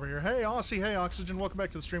dead guy over here. Hey, Aussie. Hey, Oxygen. Welcome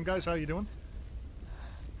back to the stream, guys. How you doing?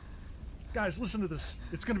 Guys, listen to this.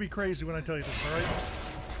 It's going to be crazy when I tell you this, all right?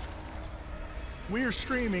 We are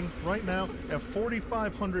streaming right now at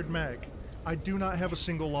 4,500 meg. I do not have a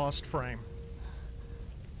single lost frame.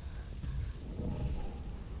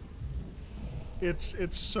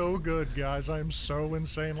 It's so good, guys. I am so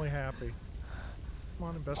insanely happy. Come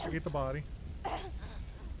on, investigate the body.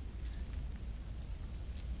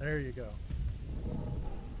 There you go.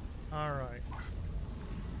 All right.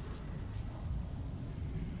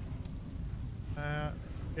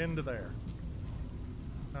 Into there.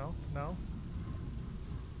 No, no.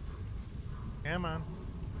 Come on.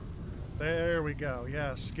 There we go.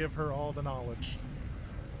 Yes, give her all the knowledge.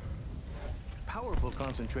 Powerful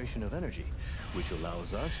concentration of energy, which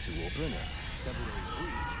allows us to open a temporary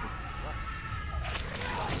breach.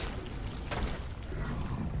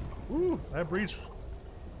 Ooh, that breach.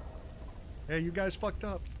 Yeah, you guys fucked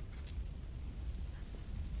up.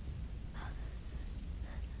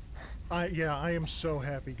 Yeah, I am so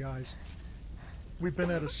happy, guys. We've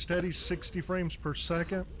been at a steady 60 frames per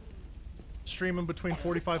second, streaming between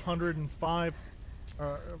 4,500 and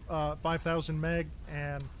 5,000 meg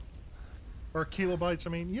or kilobytes. I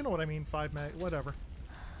mean, you know what I mean, 5 meg, whatever.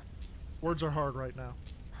 Words are hard right now.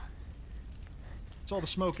 It's all the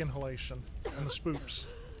smoke inhalation and the spoops.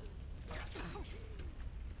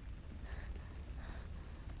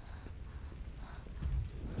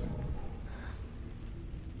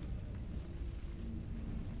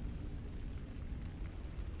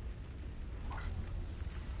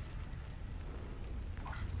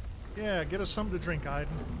 Yeah, get us something to drink, Aiden.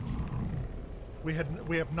 We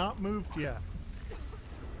have not moved yet.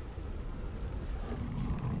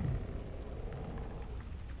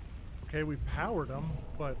 Okay, we powered them,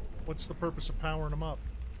 but what's the purpose of powering them up?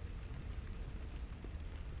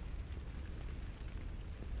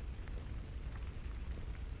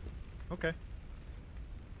 Okay.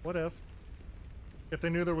 What if? If they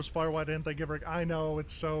knew there was fire, why didn't they give her? I know,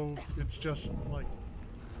 it's just like,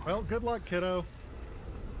 well, good luck, kiddo.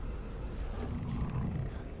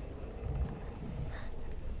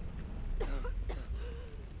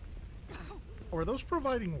 Are those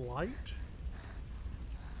providing light?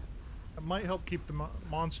 It might help keep the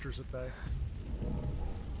monsters at bay.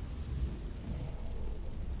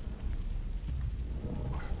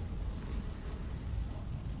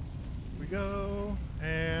 We go,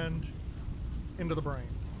 and into the brain.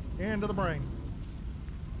 Into the brain.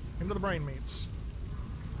 Into the brain meats.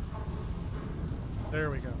 There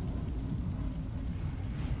we go.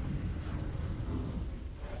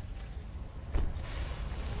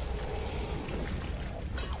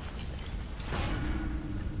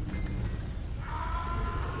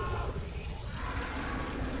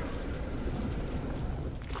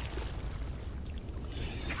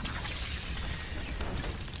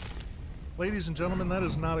 Ladies and gentlemen, that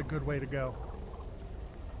is not a good way to go.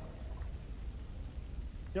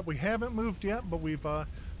 Yep, we haven't moved yet, but we're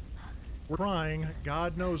trying.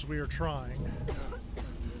 God knows we are trying.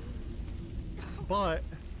 But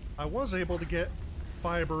I was able to get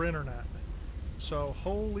fiber internet. So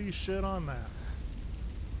holy shit on that.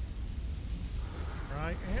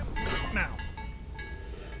 Right, and now.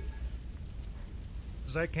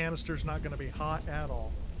 Because that canister's not going to be hot at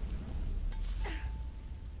all.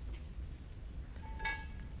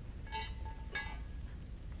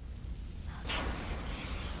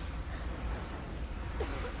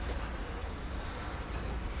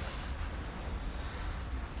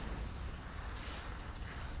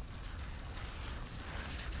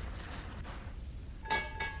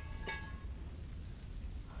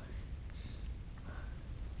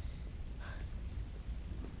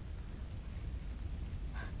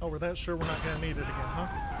 Oh, we're that sure we're not going to need it again, huh?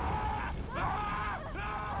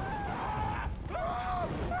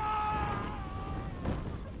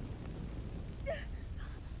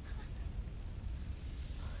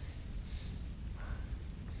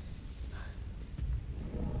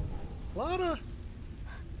 A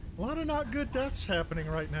lot of not good deaths happening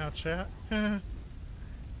right now, chat.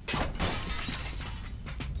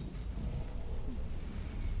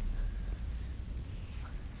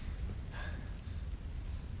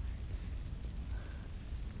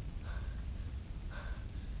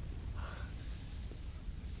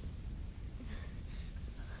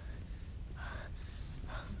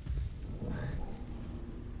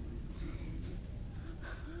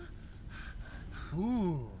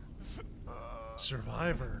 Ooh.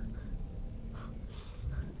 Survivor.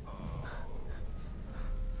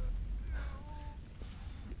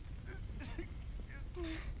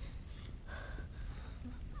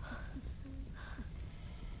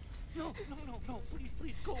 No,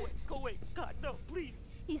 please, go away, God, no, please.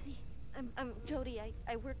 Easy. I'm Jody.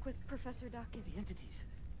 I work with Professor Dawkins. The entities,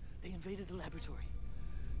 they invaded the laboratory.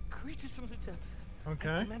 creatures from the depths. Okay.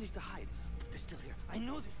 I managed to hide, but they're still here. I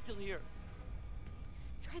know they're still here.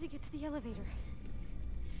 Try to get to the elevator.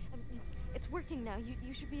 It's working now.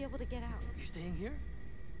 You should be able to get out. You're staying here?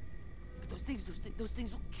 But those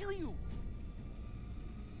things will kill you.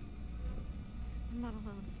 I'm not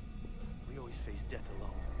alone. We always face death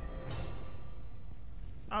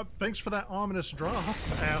alone. Thanks for that ominous drop,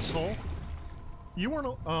 asshole. You weren't.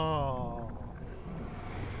 Oh.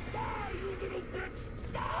 Die, you little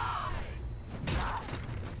bitch! Die!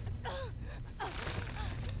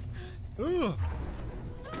 Ugh.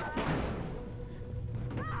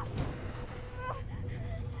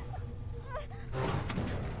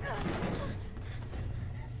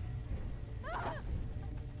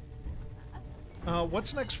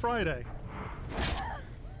 What's next Friday?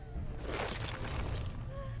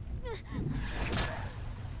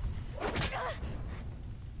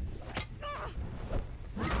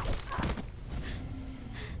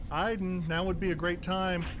 Aiden, now would be a great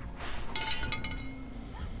time.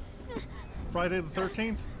 Friday the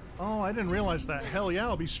 13th? Oh, I didn't realize that. Hell yeah,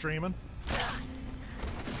 I'll be streaming.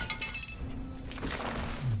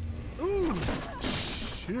 Ooh,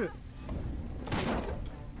 shit.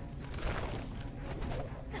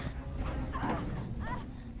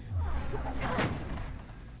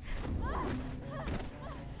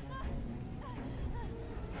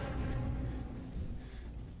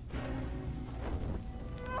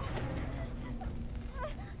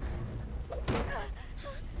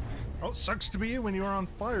 Oh, sucks to be you when you are on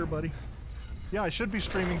fire, buddy. Yeah, I should be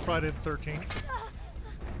streaming Friday the 13th.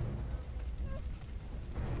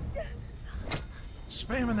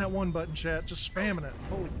 Spamming that one button, chat. Just spamming it.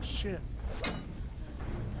 Holy shit.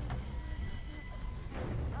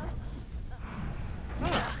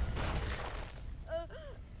 Ah.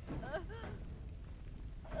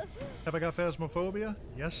 Have I got phasmophobia?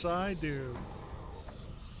 Yes, I do.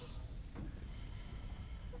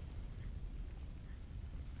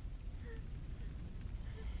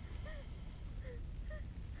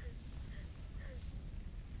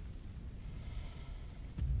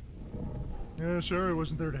 Yeah, sure, I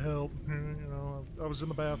wasn't there to help. You know, I was in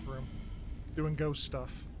the bathroom doing ghost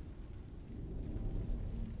stuff.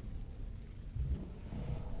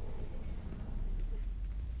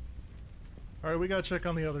 Alright, we gotta check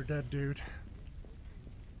on the other dead dude.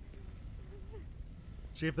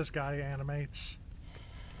 See if this guy animates.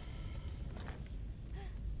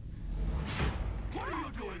 What are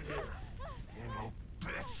you doing here? You little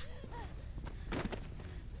bitch!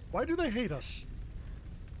 Why do they hate us?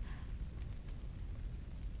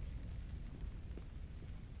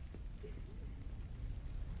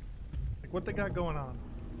 Like, what they got going on?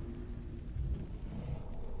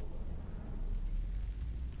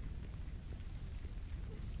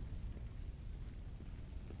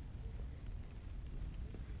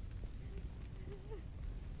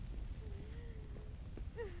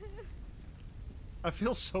 I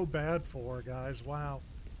feel so bad for her, guys. Wow.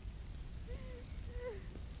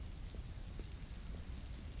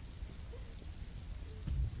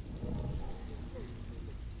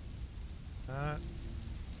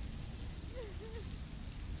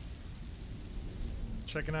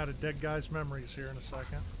 Checking out a dead guy's memories here in a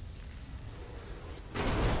second.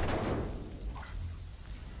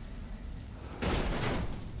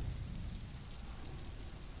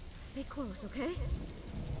 Stay close, okay?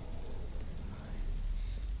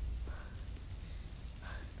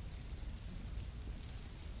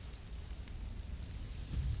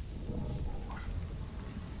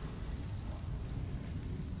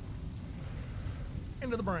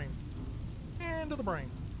 Into the brain. Into the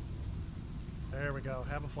brain. There we go.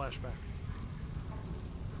 Have a flashback.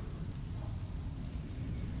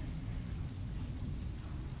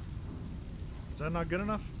 Is that not good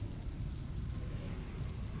enough?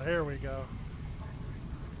 There we go.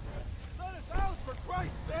 Let us out, for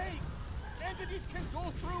Christ's sakes! Entities can go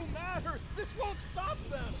through matter! This won't stop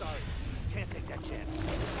them! Sorry, can't take that chance.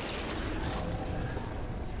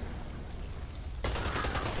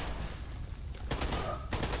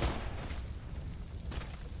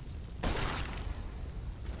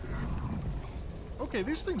 Okay,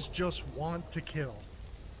 these things just want to kill.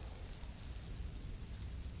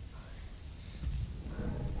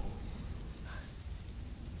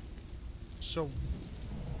 So...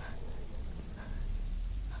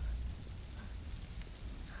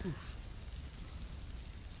 Oof.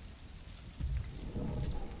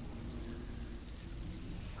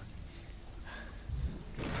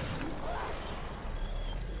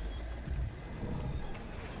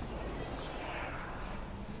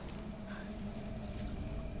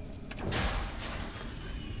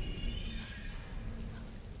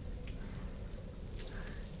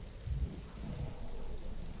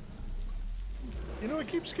 You know, it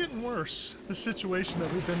keeps getting worse, the situation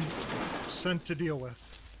that we've been sent to deal with.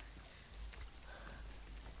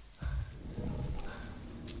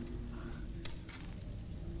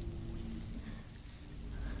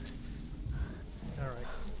 All right.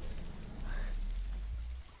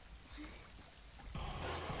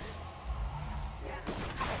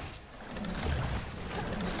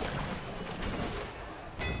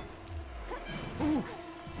 Ooh.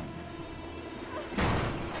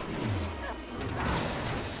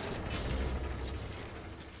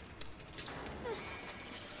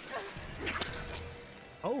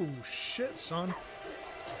 Oh, shit, son.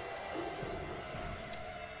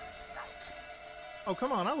 Oh,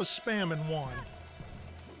 come on. I was spamming one.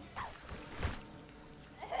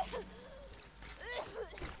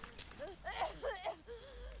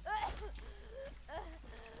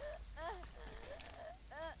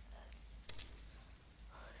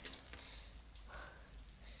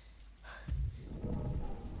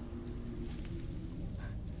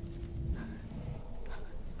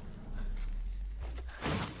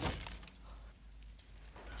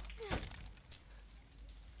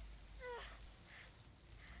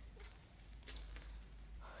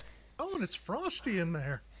 Oh, and it's frosty in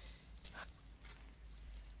there.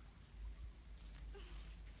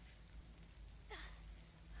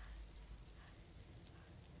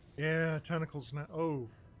 Yeah, tentacles now. Oh.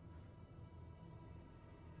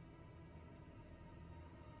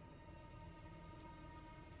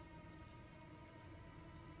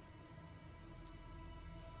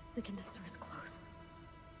 The condenser is close.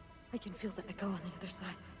 I can feel the echo on the other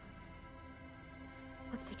side.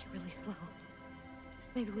 Let's take it really slow.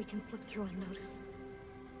 Maybe we can slip through unnoticed.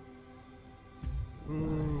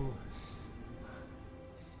 Ooh.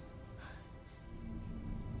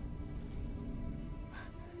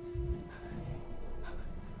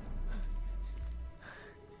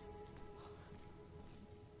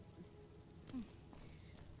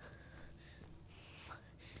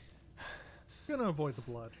 Gonna avoid the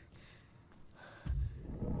blood.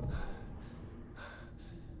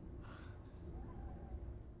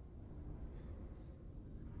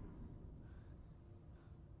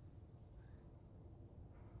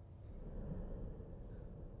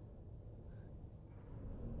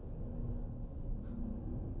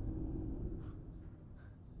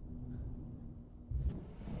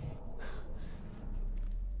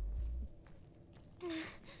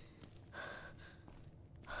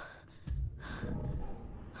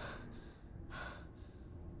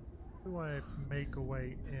 Do I make a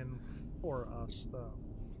way in for us, though?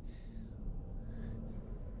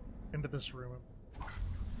 Into this room.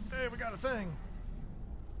 Hey, we got a thing!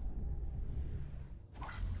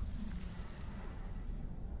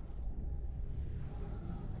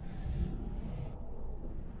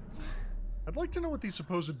 I'd like to know what these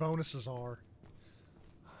supposed bonuses are.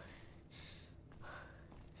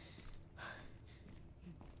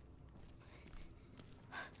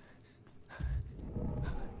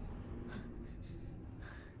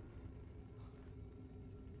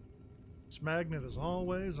 This magnet is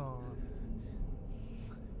always on.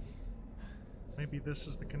 Maybe this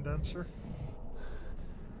is the condenser?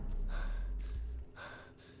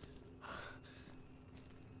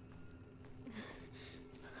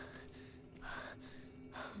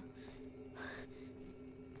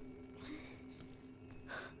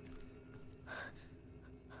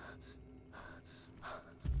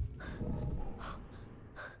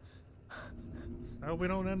 I hope we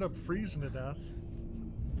don't end up freezing to death.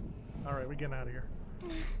 Alright, we getting out of here.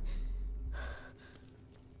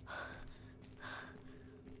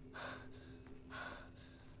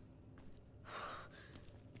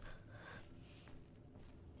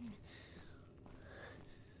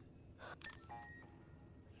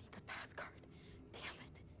 It's a pass card. Damn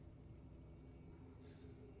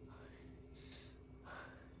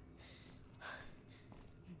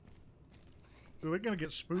it. We're gonna get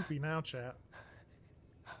spoopy now, chat.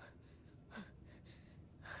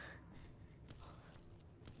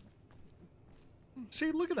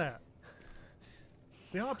 See, look at that.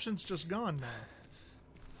 The option's just gone now.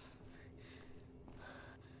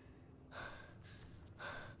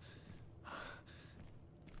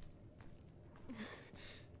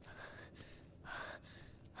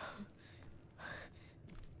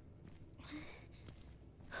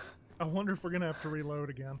 I wonder if we're gonna have to reload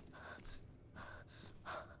again.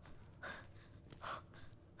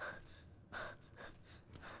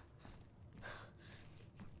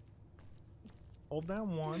 Hold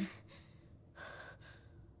down one.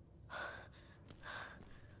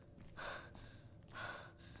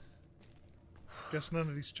 Guess none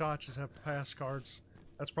of these chotches have pass cards.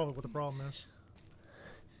 That's probably what the problem is.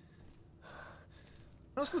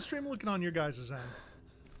 How's the stream looking on your guys' end?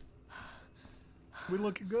 We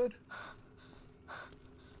looking good?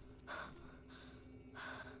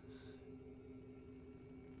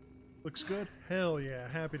 Looks good? Hell yeah,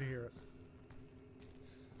 happy to hear it.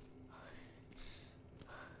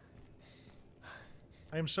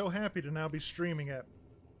 I am so happy to now be streaming at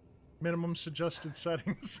minimum suggested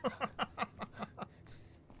settings.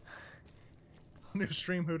 New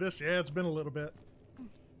stream, who dis? Yeah, it's been a little bit.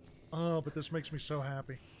 Oh, but this makes me so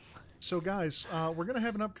happy. So guys, we're gonna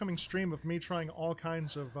have an upcoming stream of me trying all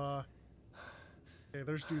kinds of, okay,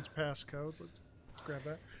 there's dude's passcode. Let's grab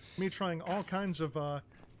that. Me trying all kinds of,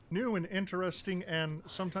 new and interesting and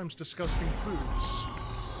sometimes disgusting foods.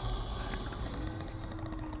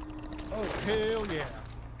 Oh, hell yeah.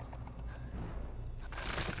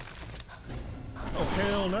 Oh,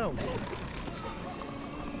 hell no.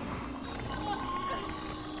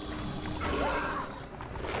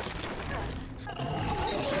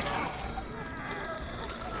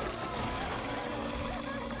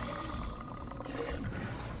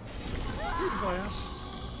 Glass.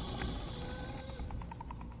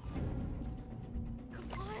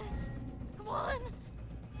 Come on. Come on.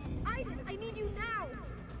 I need you now.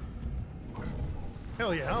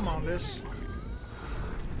 Hell yeah, I'm on this.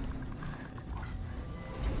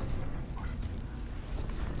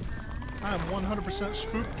 I'm 100%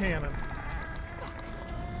 spook cannon.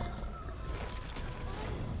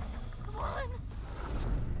 Come on.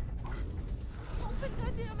 Open,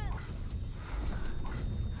 goddammit.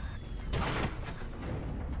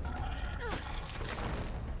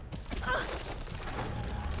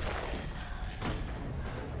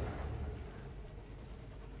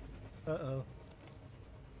 Uh-oh.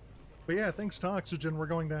 But yeah, thanks to Oxygen, we're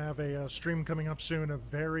going to have a stream coming up soon of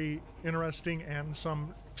very interesting and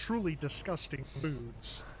some truly disgusting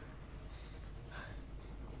foods.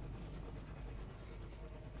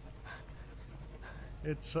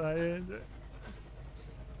 It's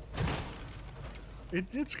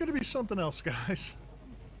it's gonna be something else, guys.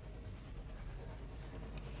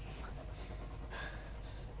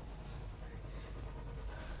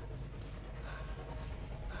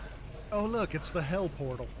 Oh look, it's the hell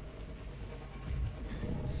portal.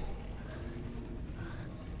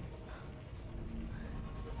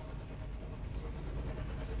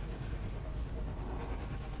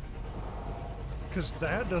 Because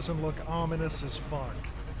that doesn't look ominous as fuck.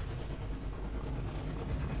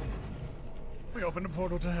 We opened a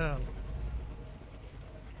portal to hell.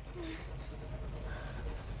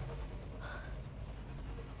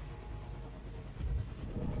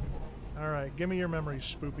 Alright, give me your memories,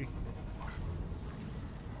 Spoopy.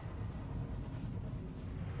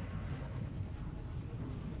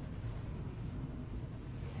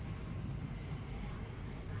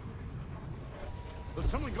 There's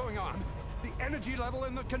something going on. The energy level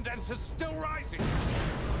in the condenser's still rising.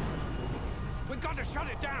 We've got to shut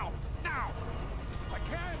it down, now! I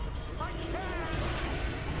can! I can!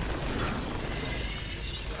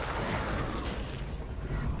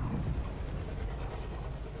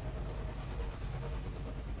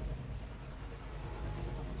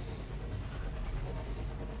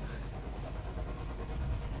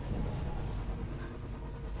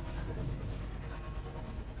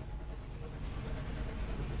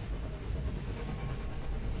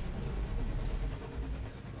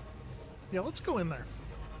 Yeah, let's go in there.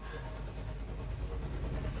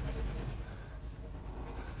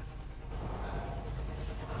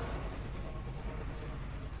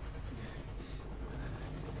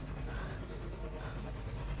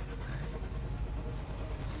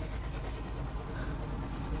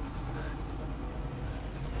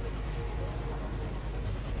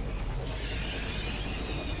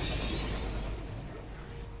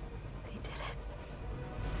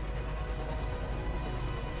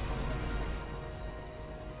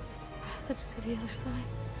 To the other side.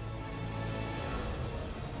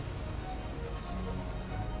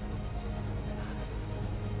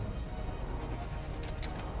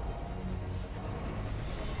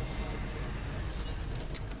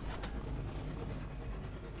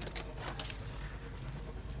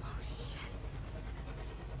 Oh shit.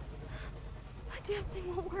 That damn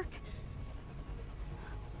thing won't work.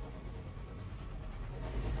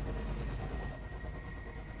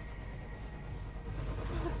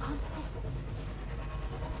 Another console.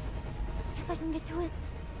 If I can get to it,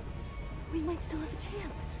 we might still have a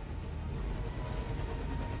chance.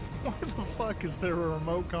 Why the fuck is there a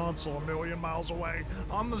remote console a million miles away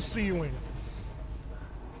on the ceiling?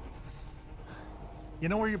 You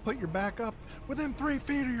know where you put your backup? Within 3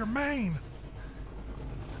 feet of your main.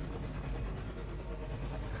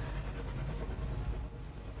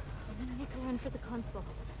 I'm gonna make a run for the console.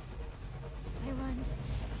 If I run,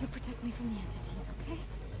 you protect me from the entities, okay?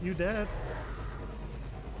 You dead.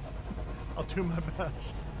 I'll do my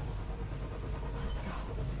best.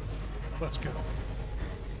 Let's go.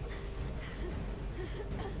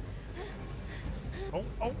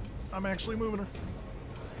 Oh, I'm actually moving her.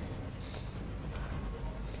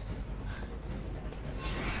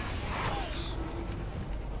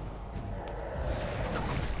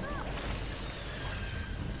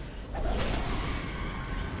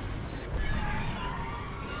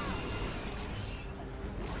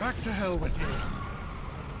 Back to hell with you.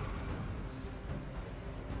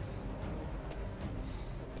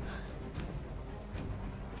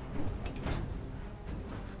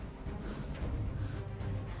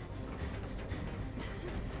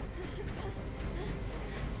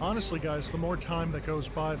 Honestly, guys, the more time that goes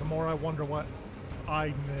by, the more I wonder what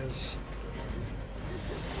Aiden is.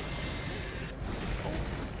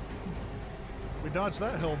 We dodged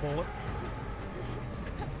that hell bullet.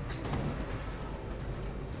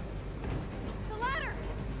 The ladder!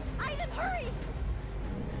 Aiden, hurry!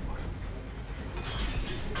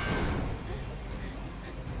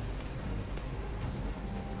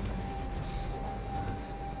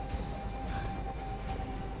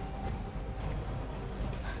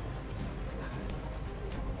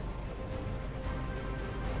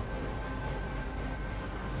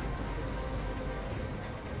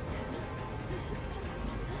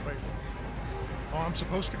 Wait. Oh, I'm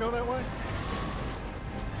supposed to go that way?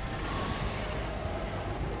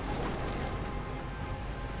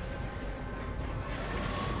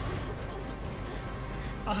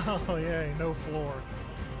 Oh, yay, no floor.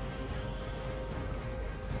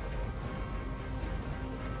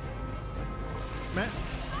 Man,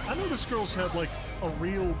 I know this girl's had, like, a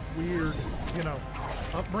real weird, you know,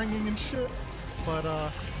 upbringing and shit, but,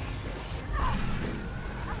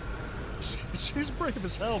 she's brave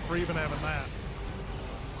as hell for even having that.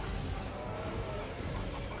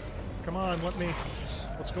 Come on, let me...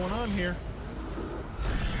 What's going on here?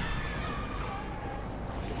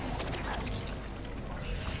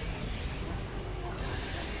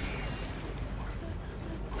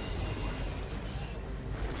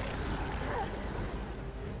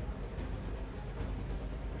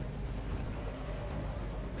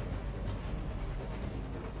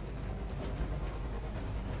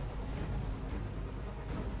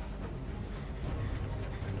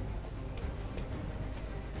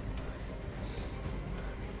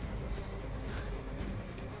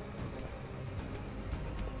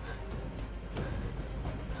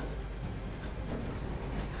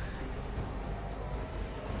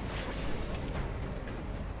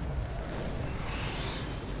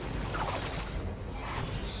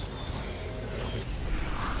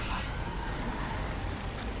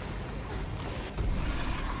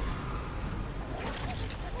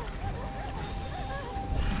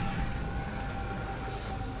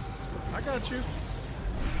 I got you.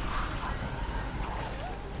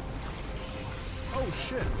 Oh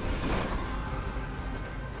shit.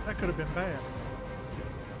 That could have been bad.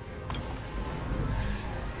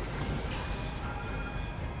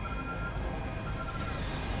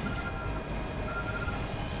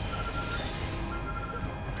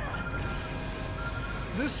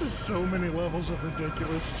 This is so many levels of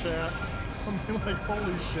ridiculous, chat. I mean, like,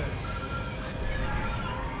 holy shit.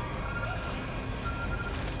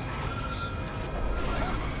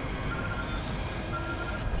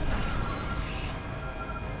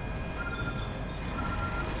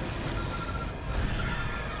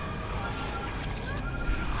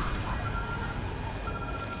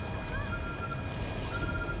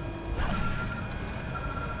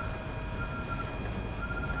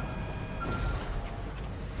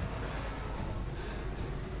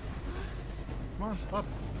 Come on, up.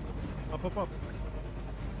 Up, up, up.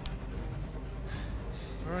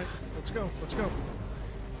 Alright, let's go, let's go.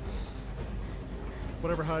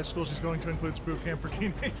 Whatever high school she's going to includes boot camp for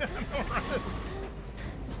teenagers.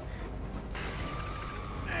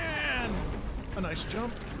 And a nice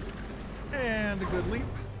jump. And a good leap.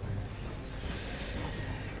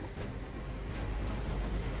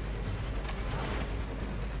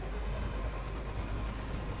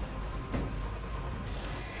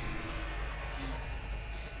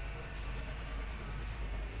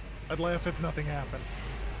 I'd laugh if nothing happened.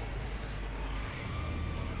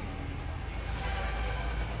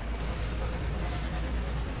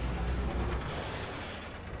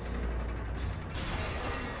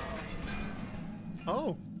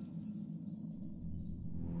 Oh.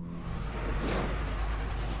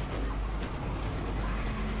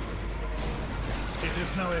 It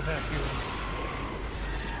is now evacuated.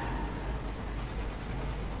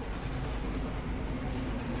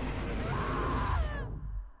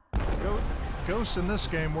 ghosts in this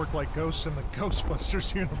game work like ghosts in the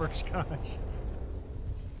Ghostbusters universe, guys.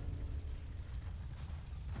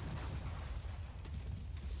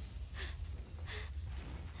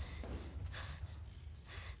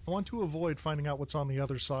 I want to avoid finding out what's on the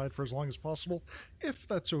other side for as long as possible, if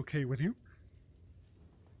that's okay with you.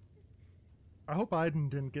 I hope Aiden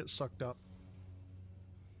didn't get sucked up.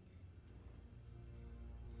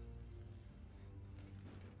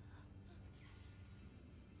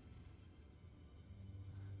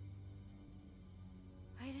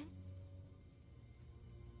 Aiden?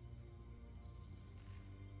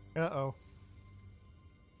 Uh-oh.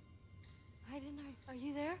 Aiden, are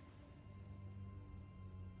you there?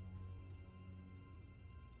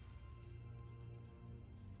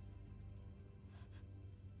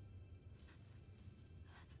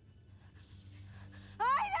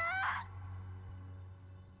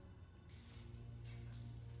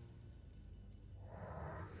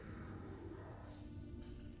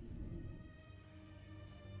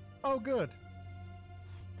 Oh, good.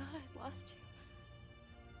 I thought I'd lost you.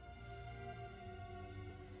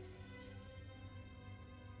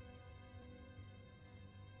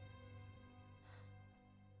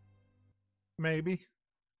 Maybe.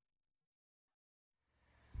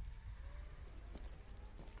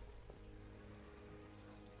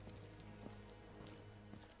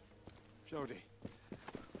 Jody.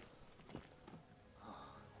 Oh,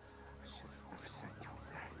 I should have never sent you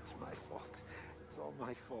there. It's my fault. It's all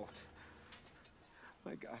my fault.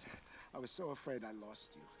 My God, I was so afraid I lost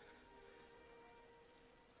you.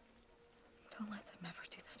 Don't let them ever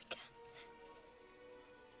do that again.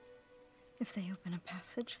 If they open a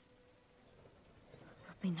passage,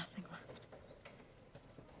 there'll be nothing left.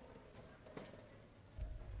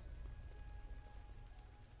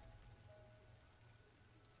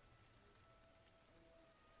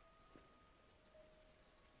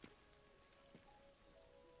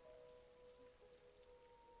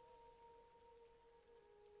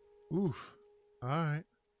 Oof. All right.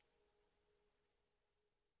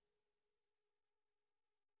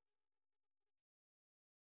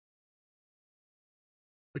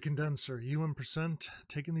 The condenser, UN%,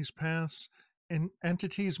 taking these paths, and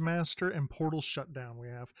entities master and portals shut down. We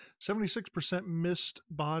have 76% missed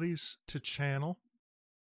bodies to channel.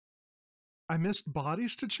 I missed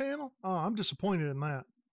bodies to channel? Oh, I'm disappointed in that.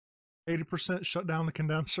 80% shut down the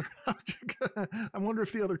condenser. I wonder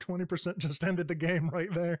if the other 20% just ended the game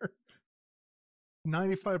right there.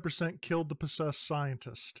 95% killed the possessed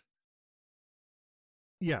scientist.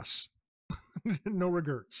 Yes. No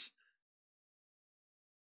regrets.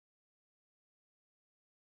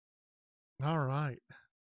 All right.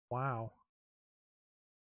 Wow.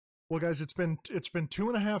 Well, guys, it's been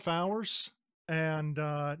 2.5 hours, and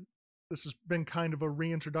this has been kind of a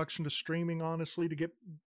reintroduction to streaming, honestly, to get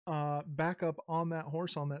back up on that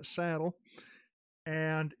horse, on that saddle.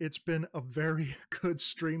 And it's been a very good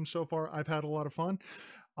stream so far. I've had a lot of fun.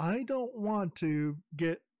 I don't want to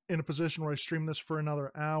get in a position where I stream this for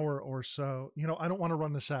another hour or so. You know, I don't want to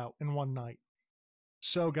run this out in one night.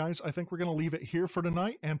 So, guys, I think we're going to leave it here for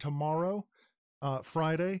tonight. And tomorrow,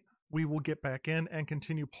 Friday, we will get back in and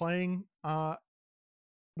continue playing.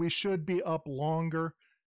 We should be up longer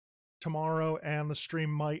tomorrow, and the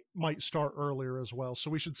stream might start earlier as well.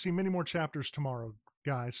 So we should see many more chapters tomorrow,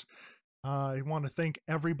 guys. I want to thank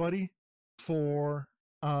everybody for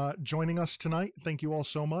joining us tonight. Thank you all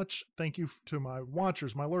so much. Thank you to my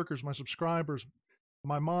watchers, my lurkers, my subscribers,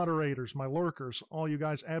 my moderators, my lurkers, all you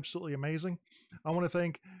guys, absolutely amazing. I want to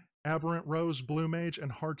thank Aberrant Rose, Blue Mage,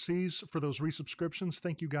 and Heartsease for those resubscriptions.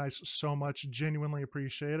 Thank you guys so much. Genuinely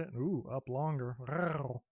appreciate it. Ooh, up longer.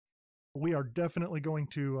 We are definitely going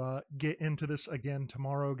to get into this again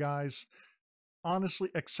tomorrow, guys. Honestly,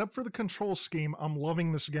 except for the control scheme, I'm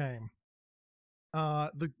loving this game.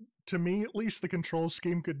 To me, at least, the control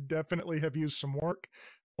scheme could definitely have used some work,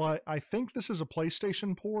 but I think this is a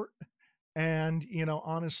PlayStation port, and, you know,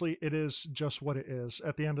 honestly, it is just what it is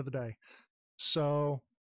at the end of the day. So,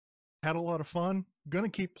 had a lot of fun. Gonna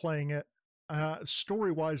keep playing it.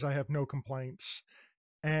 Story-wise, I have no complaints.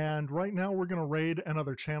 And right now, we're gonna raid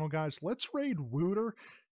another channel, guys. Let's raid Wooter.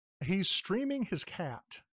 He's streaming his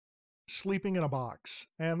cat sleeping in a box,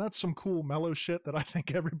 and that's some cool mellow shit that I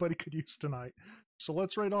think everybody could use tonight. So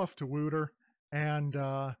let's raid off to Wooter, and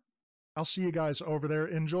I'll see you guys over there.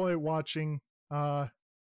 Enjoy watching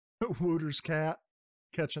Wooter's cat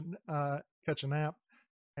catch a nap,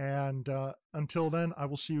 and until then, I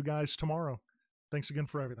will see you guys tomorrow. Thanks again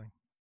for everything.